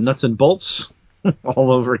bunch of nuts and bolts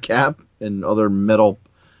all over Cap and other metal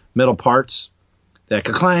parts that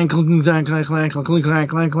clang, clang, clang, clang, clang, clang, clang, clang, clang,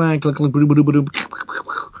 clang, clang,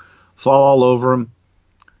 fall all over him.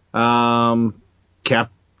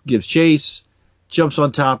 Cap gives chase, jumps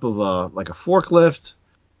on top of a forklift,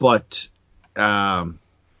 but I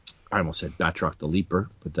almost said Batroc the Leaper,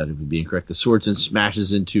 but that would be incorrect. The swordsman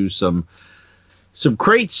smashes into some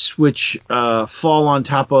crates, which fall on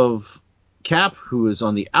top of Cap, who is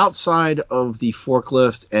on the outside of the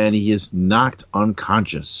forklift, and he is knocked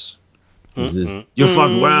unconscious. You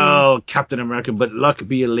fought well, Captain America, but luck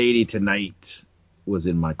be a lady tonight was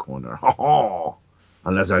in my corner.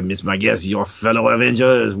 Unless I miss my guess, your fellow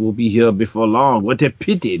Avengers will be here before long. What a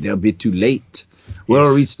pity, they'll be too late.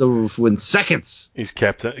 We'll reach the roof in seconds. He's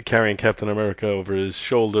carrying Captain America over his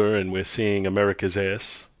shoulder, and we're seeing America's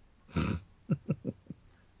ass.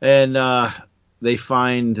 And they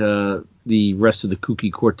find the rest of the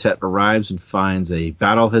Kooky Quartet arrives and finds a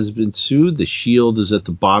battle has been ensued. The shield is at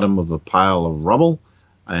the bottom of a pile of rubble,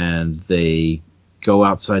 and they go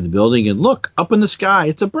outside the building and look up in the sky.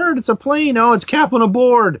 It's a bird. It's a plane. Oh, it's Cap on a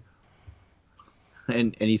board.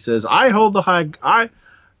 And he says, "I hold the high.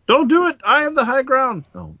 Don't do it. I have the high ground."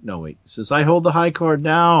 Oh no, wait. He says, "I hold the high card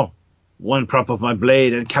now. One prop of my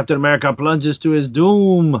blade, and Captain America plunges to his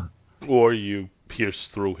doom." Or you pierce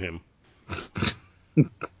through him.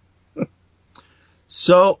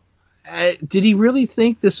 So, did he really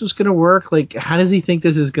think this was going to work? How does he think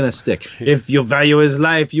this is going to stick? If you value his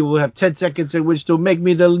life, you will have 10 seconds in which to make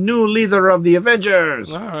me the new leader of the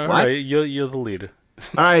Avengers. All right, you're the leader.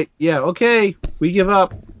 All right, yeah, okay, we give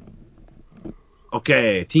up.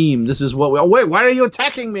 Okay, team, this is what we... Oh, wait, why are you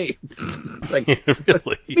attacking me? It's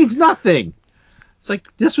really? It means nothing. It's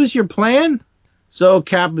this was your plan? So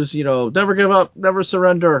Cap is, never give up, never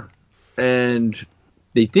surrender. And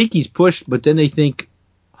they think he's pushed, but then they think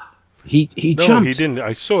he jumped. No, he didn't.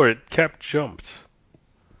 I saw it. Cap jumped.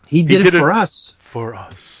 He did it for us. For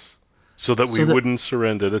us. So that we wouldn't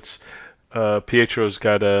surrender. That's Pietro's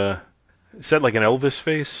got a... Is that like an Elvis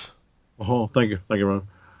face? Oh, thank you, Ron.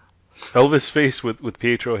 Elvis face with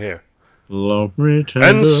Pietro hair. Love me tender.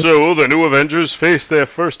 And so the new Avengers face their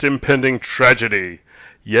first impending tragedy.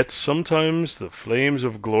 Yet sometimes the flames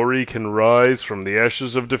of glory can rise from the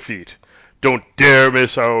ashes of defeat. Don't dare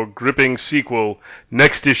miss our gripping sequel.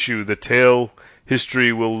 Next issue, the tale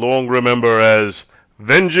history will long remember as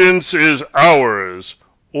Vengeance is Ours,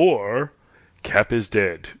 or Cap is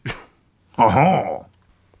Dead. Oh.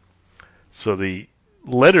 So the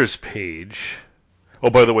letters page... Oh,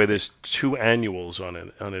 by the way, there's 2 annuals on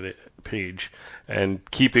a page, and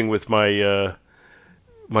keeping with my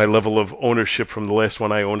my level of ownership from the last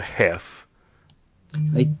one, I own half.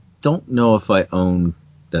 I don't know if I own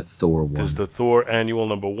that Thor one. There's the Thor annual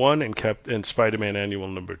number 1 and Spider-Man annual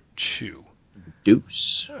number 2.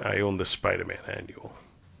 Deuce. I own the Spider-Man annual.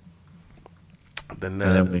 Then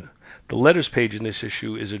the letters page in this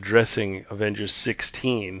issue is addressing Avengers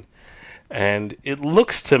 16, and it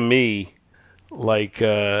looks to me like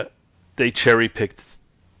they cherry-picked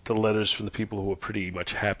the letters from the people who were pretty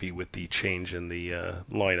much happy with the change in the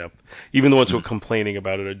lineup. Even the ones who are complaining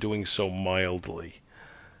about it are doing so mildly.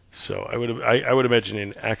 So I would imagine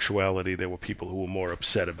in actuality there were people who were more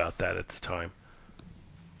upset about that at the time.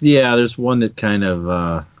 Yeah, there's one that kind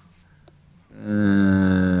of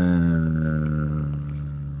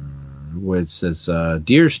where it says,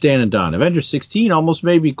 "Dear Stan and Don, Avengers 16 almost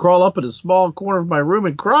made me crawl up in a small corner of my room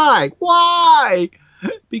and cry. Why?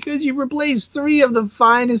 Because you replaced 3 of the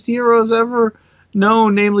finest heroes ever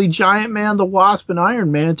known, namely Giant Man, the Wasp, and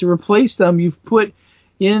Iron Man. To replace them, you've put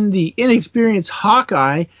in the inexperienced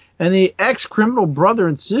Hawkeye and the ex-criminal brother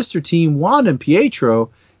and sister team, Wanda and Pietro.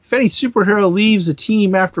 If any superhero leaves a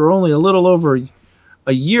team after only a little over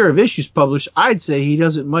a year of issues published, I'd say he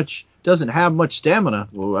doesn't have much stamina."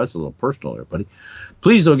 Well, that's a little personal there, buddy.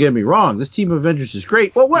 "Please don't get me wrong. This team of Avengers is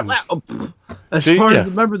great. Well, as far as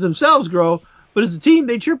the members themselves grow, but as a team,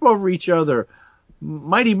 they trip over each other.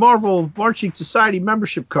 Mighty Marvel Marching Society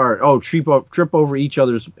membership card. Oh, trip over each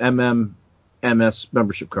other's MS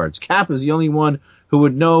membership cards. Cap is the only one who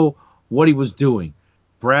would know what he was doing.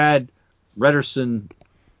 Brad Redderson,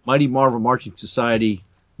 Mighty Marvel Marching Society,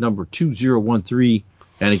 number 2013,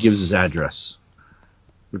 and it gives his address.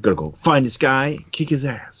 We're going to go find this guy and kick his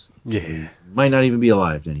ass. Yeah. Might not even be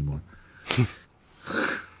alive anymore.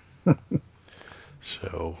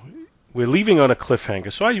 So we're leaving on a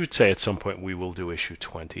cliffhanger. So I would say at some point we will do issue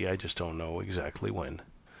 20. I just don't know exactly when.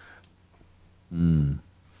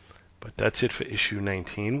 But that's it for issue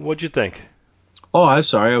 19. What'd you think? Oh, I'm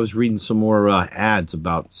sorry. I was reading some more ads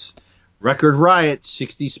about Record Riot,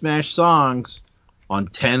 60 smash songs on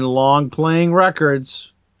 10 long playing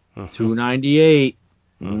records. $2.98.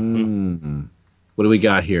 What do we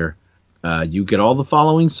got here? You get all the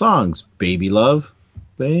following songs. Baby Love.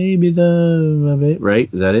 Baby Love. Right?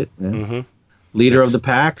 Is that it? Yeah. Leader of the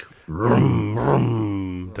Pack. Vroom,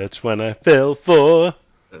 vroom. That's when I fell for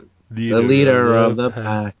the leader of the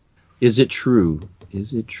pack. Is it true?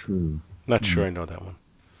 Is it true? Not sure I know that one.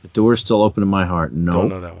 The door's still open in my heart. No. Don't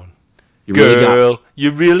know that one. You Girl,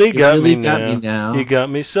 you really got me now. now. You got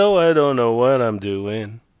me so I don't know what I'm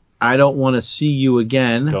doing. I don't want to see you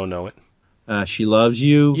again. Don't know it. She loves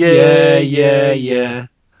you. Yeah.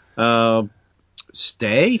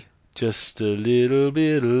 Stay? Just a little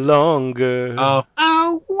bit longer.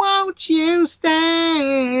 Oh, won't you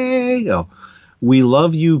stay? Oh, we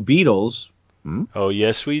love you, Beatles. Oh,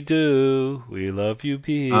 yes, we do. We love you,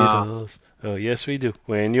 Beatles. Oh, yes, we do.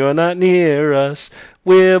 When you're not near us,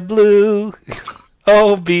 we're blue.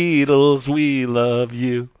 Oh, Beatles, we love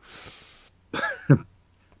you.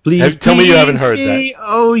 Please, tell me you haven't heard that.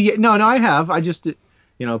 Oh, yeah. No, I have. I just,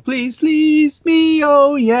 please, please me.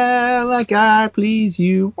 Oh, yeah, like I please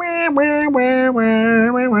you. Hello,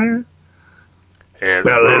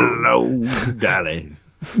 darling.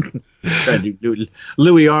 Trying to do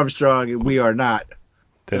Louis Armstrong, and we are not.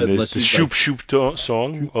 Then there's the Shoop Shoop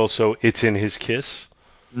song. Also, It's in His Kiss.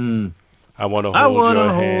 I want to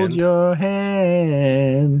hold your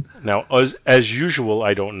hand. Now, as usual,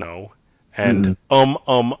 I don't know. And I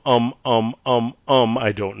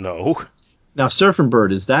don't know. Now, Surfing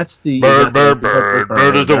Bird, that's the...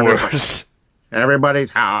 Bird is the worst. Everybody's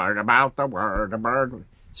heard about the bird.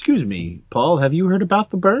 Excuse me, Paul, have you heard about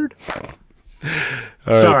the bird?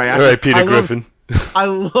 Sorry. All right, Peter Griffin. I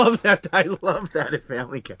love that in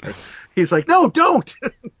Family Guy. He's like, no, don't.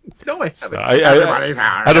 No, I haven't.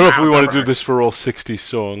 I don't know if we want to do this for all 60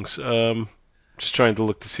 songs. Just trying to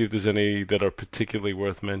look to see if there's any that are particularly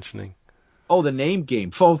worth mentioning. Oh, the name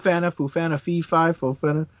game. Fofana, Fufana, Fee-Fi,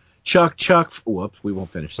 Fofana. Chuck. Whoops, we won't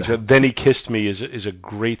finish that. Then He Kissed Me is a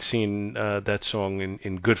great scene, that song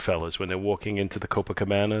in Goodfellas, when they're walking into the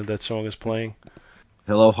Copacabana, that song is playing.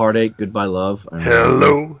 Hello, Heartache, Goodbye, Love.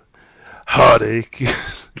 Hello, Heartache,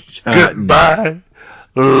 Goodbye,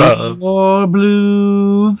 Love. More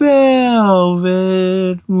blue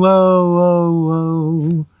velvet,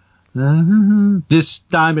 whoa. This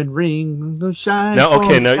diamond ring will shine. Now,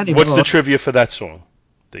 what's the trivia for that song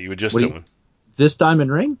that you were just doing? This diamond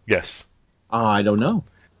ring? Yes. I don't know.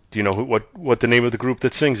 Do you know what the name of the group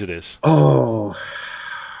that sings it is? Oh,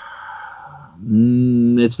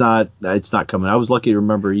 it's not coming. I was lucky to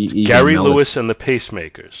remember. Gary Lewis and the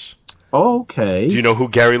Pacemakers. Okay. Do you know who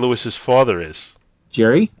Gary Lewis's father is?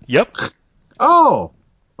 Jerry? Yep. Oh,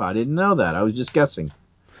 I didn't know that. I was just guessing.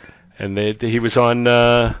 And he was on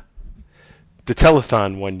the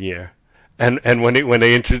telethon one year, and when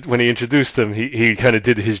he introduced him, he kind of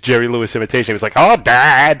did his Jerry Lewis imitation. He was like, "Oh,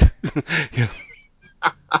 Dad."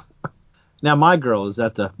 Now, My Girl, is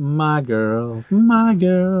that the My Girl?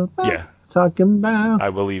 Yeah. Talking about. I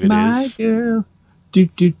believe it my is. My Girl. Do.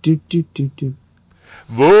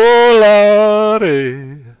 Volare.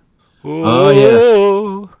 Oh,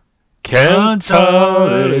 yeah.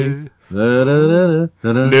 Cantare.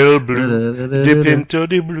 Nel blue. Dip into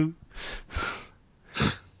the blue.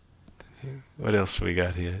 What else we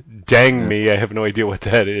got here? Dang Me. I have no idea what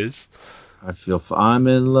that is. I'm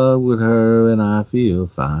in love with her and I feel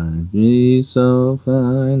fine. She's so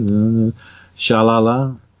fine.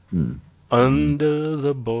 Sha-la-la. Under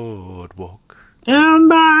the boardwalk. Down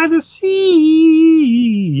by the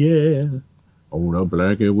sea, yeah. On a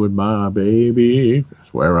blanket with my baby.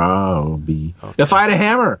 That's where I'll be. Okay. If I Had a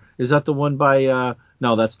Hammer. Is that the one by...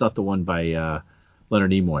 No, that's not the one by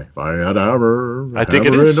Leonard Nimoy. If I Had a Hammer. I think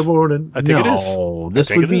it is. In the morning. I think it is. No, this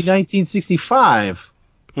would be 1965.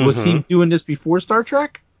 Was he doing this before Star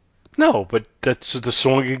Trek? No, but that's the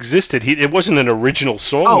song existed. It wasn't an original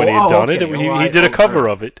song when he had done it. He did a cover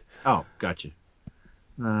of it. Oh, gotcha.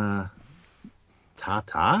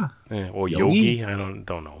 Tata? Yeah, or Yogi? I don't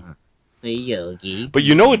know. Hey, Yogi. But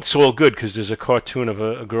you know it's all good because there's a cartoon of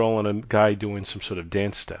a girl and a guy doing some sort of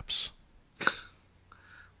dance steps.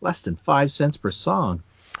 Less than 5 cents per song.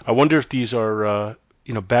 I wonder if these are,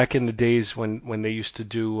 back in the days when they used to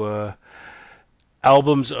do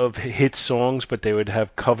albums of hit songs, but they would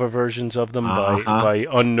have cover versions of them by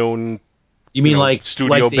unknown, You mean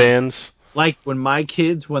studio bands. Like when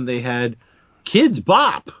they had Kids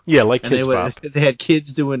Bop. Yeah, like and Kids Bop. They had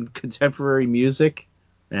kids doing contemporary music.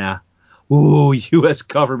 Yeah. Ooh, U.S.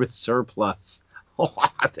 government surplus. Oh,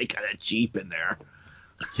 they got a Jeep in there.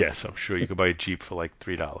 Yes, I'm sure you could buy a Jeep for like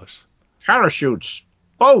 $3. Parachutes,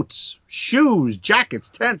 boats, shoes, jackets,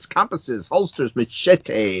 tents, compasses, holsters,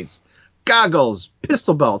 machetes, goggles,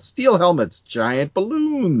 pistol belts, steel helmets, giant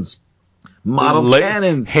balloons, model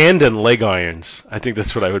cannons. Hand and leg irons. I think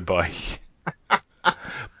that's what I would buy.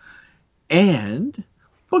 And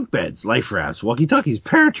bunk beds, life rafts, walkie-talkies,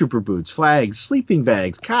 paratrooper boots, flags, sleeping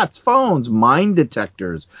bags, cots, phones, mine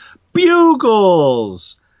detectors,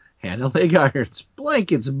 bugles, hand and leg irons,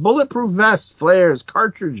 blankets, bulletproof vests, flares,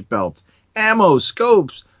 cartridge belts, ammo,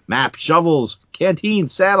 scopes, map, shovels,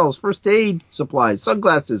 canteens, saddles, first aid supplies,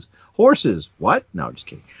 sunglasses, horses. What? No, just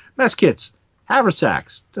kidding. Mess kits,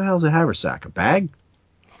 haversacks. What the hell's a haversack? A bag?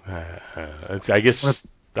 I guess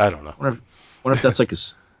I don't know. What if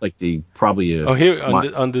that's probably a... Oh, here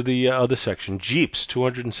under the other section, Jeeps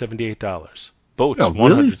 $278, boats Oh,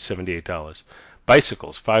 really? $178,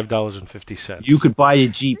 bicycles $5.50. You could buy a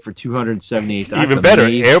Jeep for $278. Even better,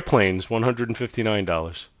 airplanes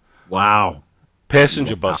 $159. Wow.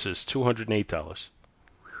 Passenger buses $208.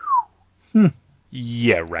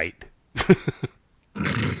 Yeah, right.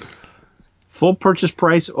 Full purchase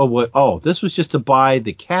price. This was just to buy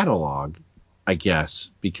the catalog, I guess,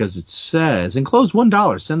 because it says enclosed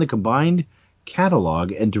 $1. Send the combined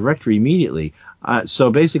catalog and directory immediately.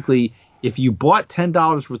 So basically, if you bought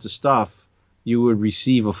 $10 worth of stuff, you would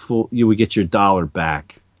receive you would get your dollar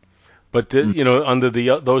back. But under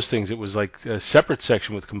those things, it was like a separate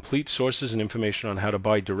section with complete sources and information on how to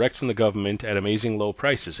buy direct from the government at amazing low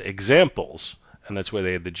prices. Examples, and that's where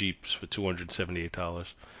they had the Jeeps for $278.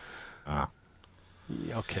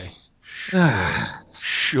 Okay.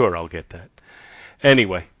 Sure, I'll get that.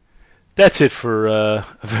 Anyway, that's it for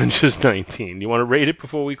Avengers 19. You want to rate it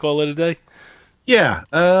before we call it a day? Yeah.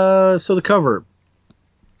 So the cover,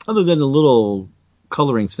 other than a little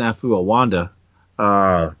coloring snafu of Wanda,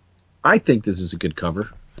 I think this is a good cover.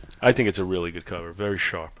 I think it's a really good cover. Very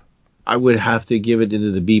sharp. I would have to give it into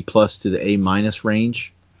the B+ to the A-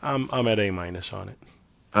 range. I'm at A- on it.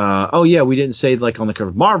 We didn't say on the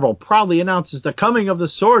cover. Marvel proudly announces the coming of the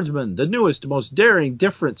Swordsman, the newest, most daring,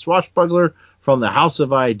 different swashbuckler from the House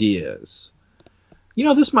of Ideas.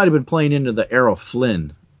 This might have been playing into the Errol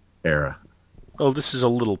Flynn era. Oh, this is a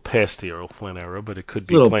little past the Errol Flynn era, but it could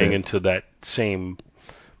be playing into that same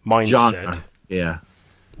mindset. Genre. Yeah.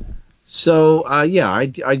 So,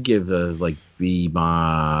 I'd give B+, A-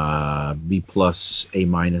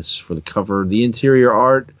 for the cover. The interior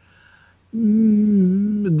art,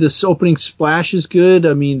 this opening splash is good.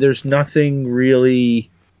 I mean, there's nothing really.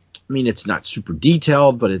 I mean, it's not super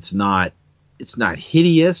detailed, but it's not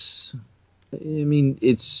hideous. I mean,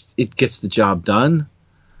 it gets the job done.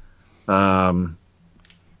 The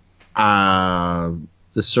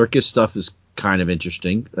circus stuff is kind of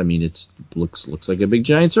interesting. I mean, it looks like a big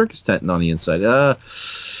giant circus tent on the inside.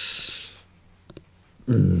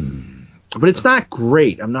 But it's not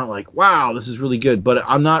great. I'm not like, wow, this is really good. But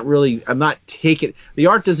I'm not taking, the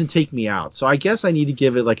art doesn't take me out. So I guess I need to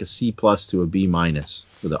give it like a C+ to a B-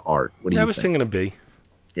 for the art. What do you think? I was thinking a B.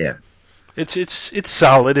 Yeah. It's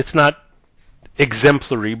solid. It's not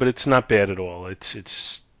exemplary, but it's not bad at all. I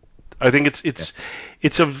think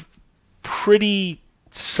it's a pretty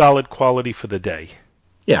solid quality for the day.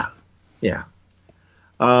 Yeah. Yeah.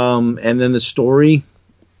 And then the story,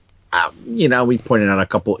 we pointed out a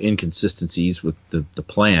couple inconsistencies with the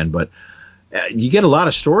plan, but you get a lot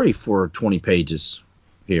of story for 20 pages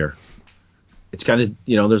here. It's kind of,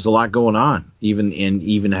 there's a lot going on,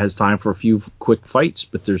 even has time for a few quick fights,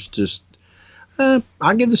 but there's just,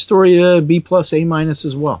 I'll give the story a B+, A-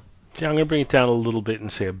 as well. Yeah, I'm going to bring it down a little bit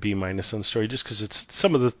and say a B- on the story, just because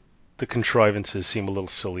some of the contrivances seem a little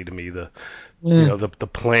silly to me. The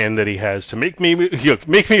plan that he has to make me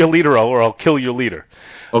a leader, or I'll kill your leader.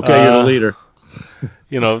 Okay, you're the leader.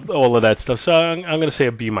 All of that stuff. So I'm going to say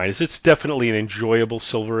a B-. It's definitely an enjoyable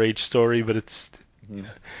Silver Age story, but it's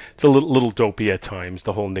a little dopey at times.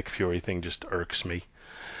 The whole Nick Fury thing just irks me.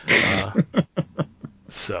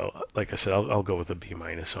 So, like I said, I'll go with a B-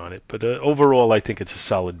 on it. But overall, I think it's a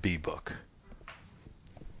solid B book.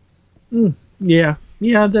 Yeah,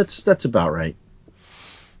 that's about right.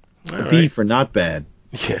 All B right. for not bad.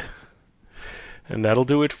 Yeah. And that'll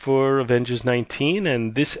do it for Avengers 19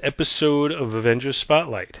 and this episode of Avengers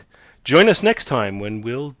Spotlight. Join us next time when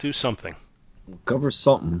we'll do something. We'll cover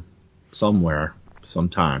something, somewhere,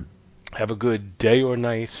 sometime. Have a good day or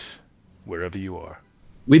night, wherever you are.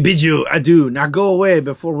 We bid you adieu. Now go away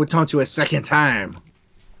before we taunt you a second time.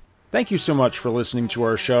 Thank you so much for listening to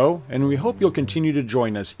our show, and we hope you'll continue to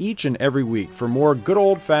join us each and every week for more good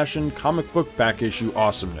old-fashioned comic book back issue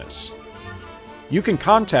awesomeness. You can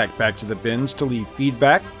contact Back to the Bins to leave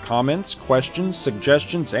feedback, comments, questions,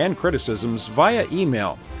 suggestions, and criticisms via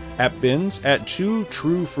email at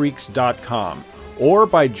bins@twotruefreaks.com or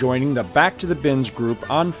by joining the Back to the Bins group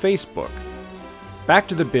on Facebook. Back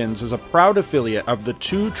to the Bins is a proud affiliate of the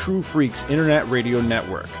Two True Freaks Internet Radio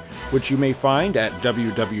Network, which you may find at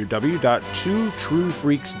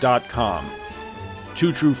www.twotruefreaks.com.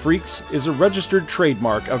 Two True Freaks is a registered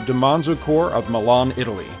trademark of DiManzo Corps of Milan,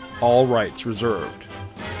 Italy. All rights reserved.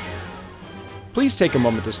 Please take a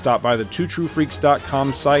moment to stop by the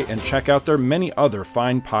twotruefreaks.com site and check out their many other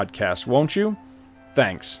fine podcasts, won't you?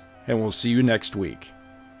 Thanks, and we'll see you next week.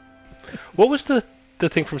 What was the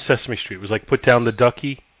thing from Sesame Street? It was like, put down the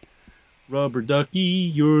ducky? Rubber ducky,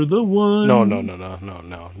 you're the one. No.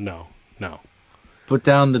 Put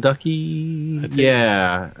down the ducky. I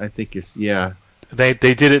think it's, yeah. They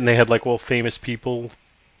did it and they had like all famous people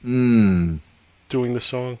doing the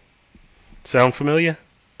song. Sound familiar?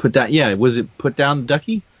 Was it Put Down the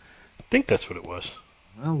Ducky? I think that's what it was.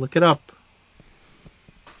 Well, look it up.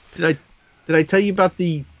 Did I tell you about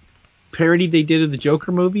the parody they did of the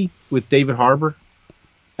Joker movie with David Harbour?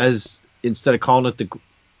 As instead of calling it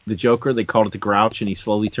the Joker, they called it the Grouch, and he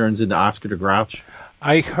slowly turns into Oscar the Grouch.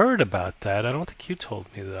 I heard about that. I don't think you told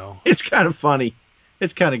me though. It's kind of funny.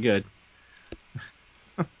 It's kind of good.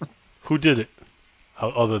 Who did it?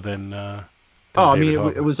 Other than it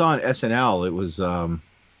Harbour? was on SNL. It was I'll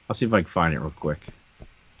see if I can find it real quick.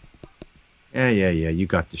 Yeah. You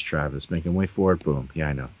got this, Travis. Making way for it. Boom. Yeah,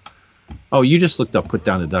 I know. Oh, you just looked up Put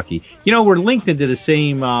Down the Ducky. You know, we're linked into the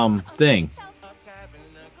same thing.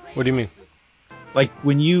 What do you mean? Like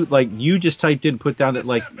when you just typed in Put Down that,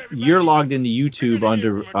 like, you're logged into YouTube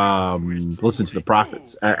under Listen to the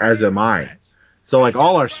Prophets, as am I. So like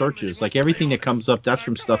all our searches, like everything that comes up, that's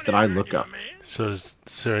from stuff that I look up. So is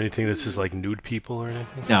there anything that says like nude people or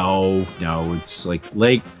anything? No, it's like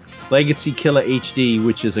Legacy Killer HD,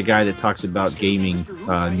 which is a guy that talks about gaming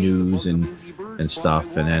news and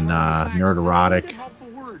stuff, and then Nerd Erotic.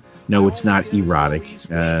 No, it's not erotic.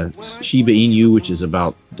 Shiba Inu, which is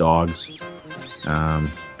about dogs.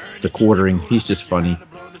 The Quartering, he's just funny,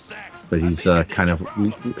 but he's kind of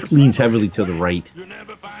leans heavily to the right,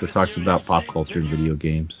 but talks about pop culture and video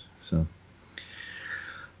games. So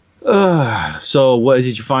what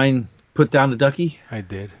did you find? Put Down the Ducky? I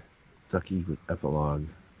did. Ducky with epilogue.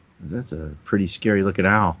 That's a pretty scary looking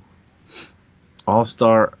owl.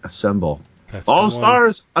 All-Star Assemble. All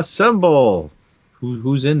Stars Assemble.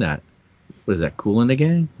 Who's in that? What is that? Kool and the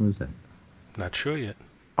Gang? What is that? Not sure yet.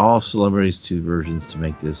 All celebrities, 2 versions to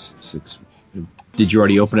make this 6. Did you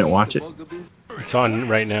already open it and watch it? It's on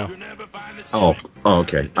right now. Oh,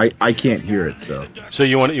 okay. I can't hear it, so. So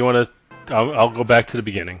you want to? I'll go back to the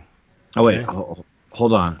beginning. Oh wait, Okay.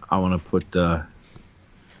 hold on. I want to put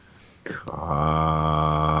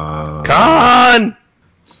Con!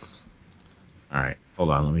 All right, hold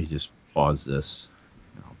on. Let me just pause this.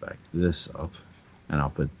 I'll back this up, and I'll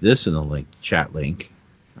put this in the chat link.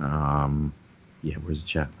 Where's the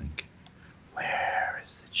chat link? Where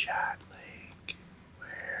is the chat link?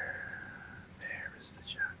 There is the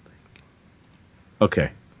chat link. Okay.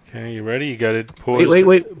 Okay, you ready? You got it paused.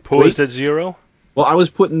 Wait. Paused at 0. Well, I was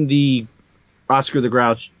putting the Oscar the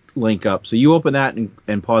Grouch link up, so you open that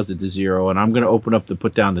and pause it to 0, and I'm going to open up the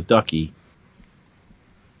Put Down the Ducky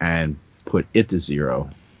and put it to 0.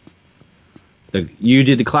 You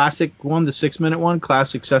did the classic one, the 6-minute one,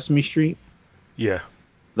 classic Sesame Street? Yeah.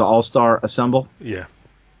 The All-Star Assemble? Yeah.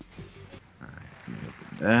 All right, let me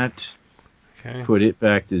open that. Okay. Put it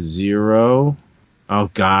back to 0.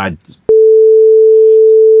 Oh, God.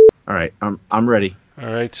 All right, I'm ready.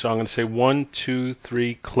 All right, so I'm going to say 1, 2,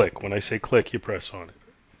 3, click. When I say click, you press on it.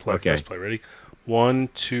 Okay. Press play. Ready? 1,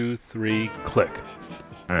 2, 3, click.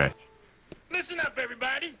 All right. Listen up,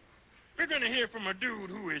 everybody. We're going to hear from a dude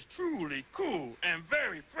who is truly cool and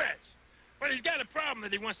very fresh. But he's got a problem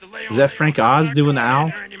that he wants to lay on. Is that Frank Oz doing the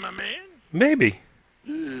owl? Ernie, my man. Maybe.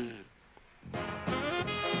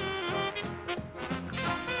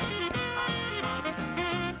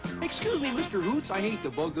 Excuse me, Mr. Hoots, I hate the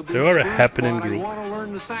bugaboo. They are a happening but group. I want to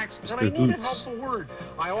learn the sax, and Mr. I need a Hoots. helpful word.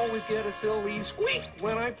 I always get a silly squeak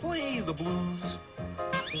when I play the blues.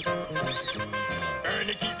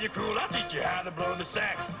 Ernie, keep you cool. I'll teach you how to blow the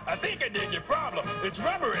sax. I think I dig your problem. It's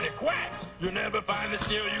rubber and it quacks. You'll never find the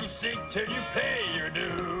skill you seek till you pay your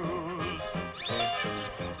dues.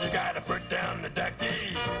 You gotta put down the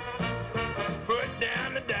ducky. Put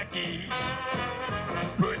down the ducky.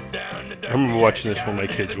 Put down the ducky. I remember watching this when my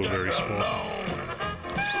kids were very small.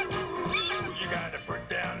 You gotta put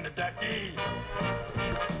down the ducky.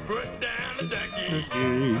 Put down the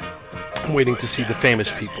ducky. I'm waiting to see the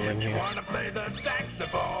famous people in here. Wanna play the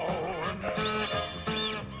saxophone?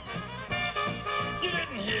 You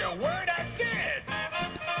didn't hear a word I said.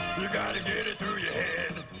 You gotta get it through your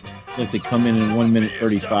head. Like they come in 1 minute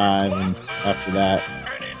 35, and after that,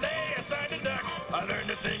 Ernie, lay aside the duck. I learned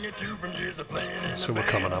a thing or two from years of playing in So the we're band.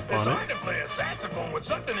 coming up on It's it. hard to play a saxophone with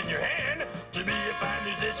something in your hand. To be a fine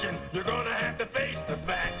musician, you're gonna have to face the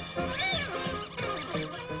facts.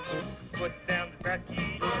 Put down the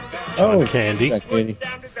ducky. oh, Candy. that Candy.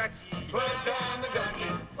 Down the ducky. Put down the ducky.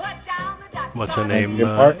 Put down the ducky. What's her name? Andrea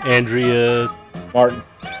Martin. Andrea. Martin.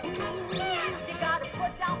 You gotta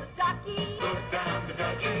put down the ducky. Put down the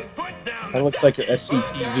ducky. Put down That looks like a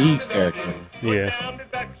SCTV character. Yeah. down the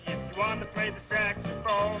ducky if you want to play the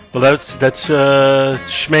saxophone. Well, that's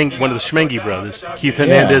Schmeng, one of the Schmengi brothers, Keith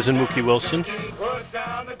Hernandez and Mookie Wilson. Put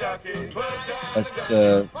down the ducky. Put down That's Put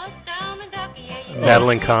down the ducky.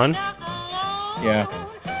 Madeline Kahn. yeah.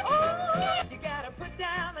 You gotta put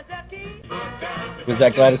down the ducky. Was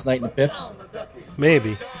that Gladys Knight and the Pips?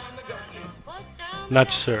 Maybe. Put down the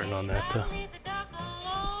Not certain on that, though. leave the duck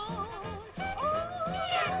alone.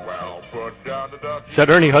 well, put down the ducky. Is that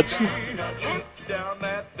Ernie Hudson? Put down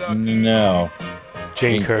that ducky. No.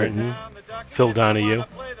 Jane Jane Curtin. Phil Donahue.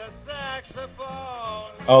 Play the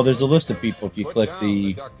saxophone. Oh, there's a list of people if you Put click down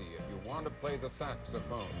the ducky if you want to play the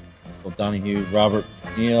saxophone. Phil Donahue, Robert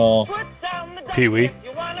Neal. Put down the ducky Pee Wee. if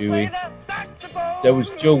you want to Pee play Wee. the saxophone. That was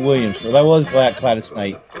Joe Williams. Well, that was Gladys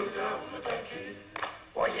Knight.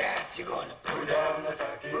 Oh, yes, you're gonna put down the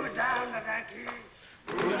ducky. Put down the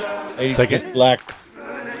ducky. Ladies Second. Miss Black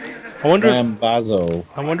I wonder if Rambazo.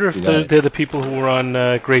 they're, they're the people who were on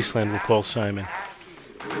Graceland with Paul Simon.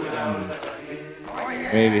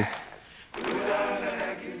 Maybe.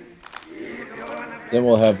 Then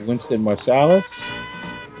we'll have Winston Marsalis.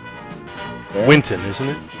 Yeah. Winton, isn't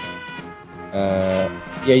it?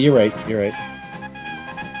 Yeah, you're right.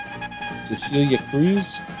 Cecilia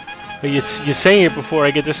Cruz. But you're saying it before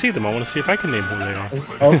I get to see them. I want to see if I can name who they are.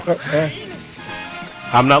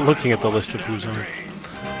 I'm not looking at the list of who's on. Don't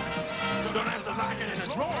have to lock it in a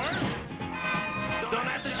drawer. Don't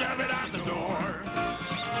have to shove it out the door.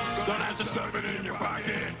 Don't have to stuff it in your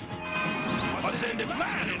pocket. Or send it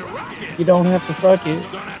flying in a rocket. You don't have to fuck it.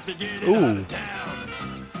 Don't have to get it Ooh. out of town.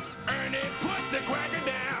 Ernie, put the cracker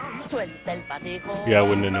down. Suelta el patejo. Yeah, I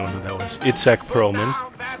wouldn't have known who that was. Itzhak Perlman.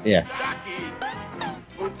 Yeah.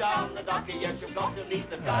 Put down the ducky, yes, you've got to leave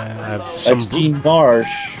the I duck have alone. some. That's Jean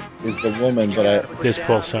Marsh is the woman, but There's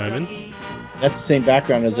Paul Simon. that's the same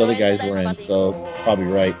background as the other guys were in, so probably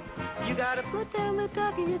right. You gotta put down the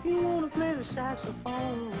ducky if you want to play the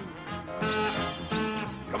saxophone.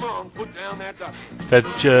 Come on, put down that ducky. Is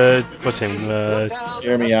that what's his name?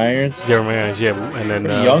 Jeremy Irons. Jeremy Irons, yeah, and then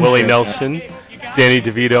Pretty young Willie Jeremy. Nelson, Danny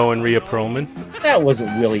DeVito, and Rhea Perlman. That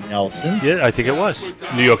wasn't Willie Nelson. Yeah, I think it was.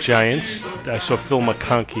 New York Giants. I saw Phil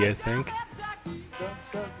McConkey, I think.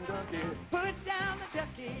 Put down the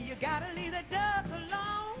ducky. You gotta leave the duck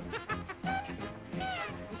alone.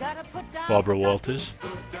 You gotta put down Barbara Walters.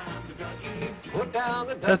 Put down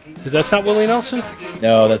the ducky. That's not Willie Nelson?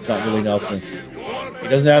 No, that's not Willie Nelson. He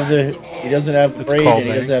doesn't have the It's braid Carl and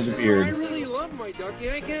he doesn't have the I beard. really love my ducky.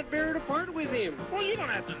 I can't bear to part with him. Well, you don't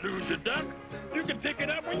have to lose your duck. You can pick it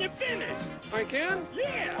up when you're finished. I can?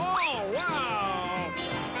 Yeah. Oh, wow.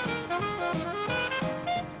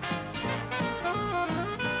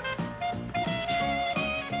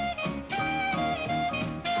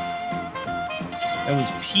 That was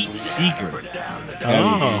Pete Seeger.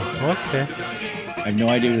 Oh, okay. I have no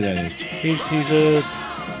idea who that is. He's a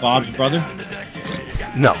Bob's brother?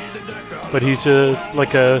 no, but he's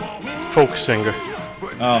like a folk singer.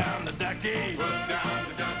 Oh,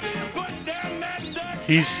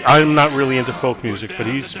 I'm not really into folk music, but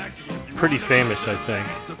he's pretty famous, I think.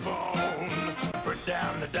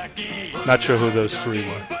 Not sure who those three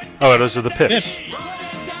were. Oh, those are the Pips. Pips.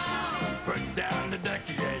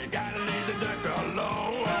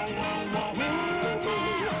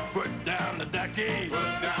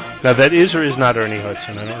 Now that is or is not Ernie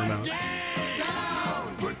Hudson. I don't remember.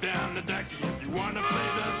 Put down the ducky if you want to play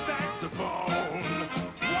the saxophone.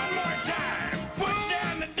 One more time. Put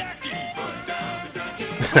down the ducky. Put down the ducky.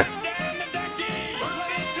 Put down the ducky.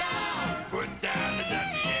 Put down the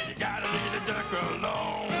ducky.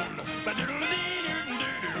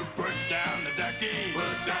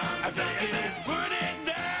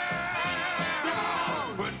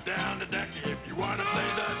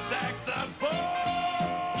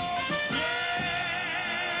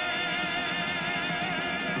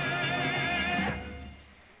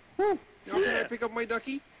 Now can I pick up my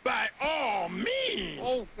ducky? By all means.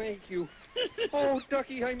 Oh, thank you. Oh,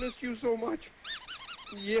 ducky, I missed you so much.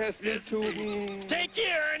 Yes, me too. Take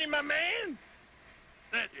care, Ernie, my man.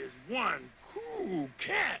 That is one cool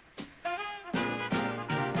cat.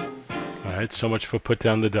 All right, so much for Put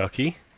Down the Ducky.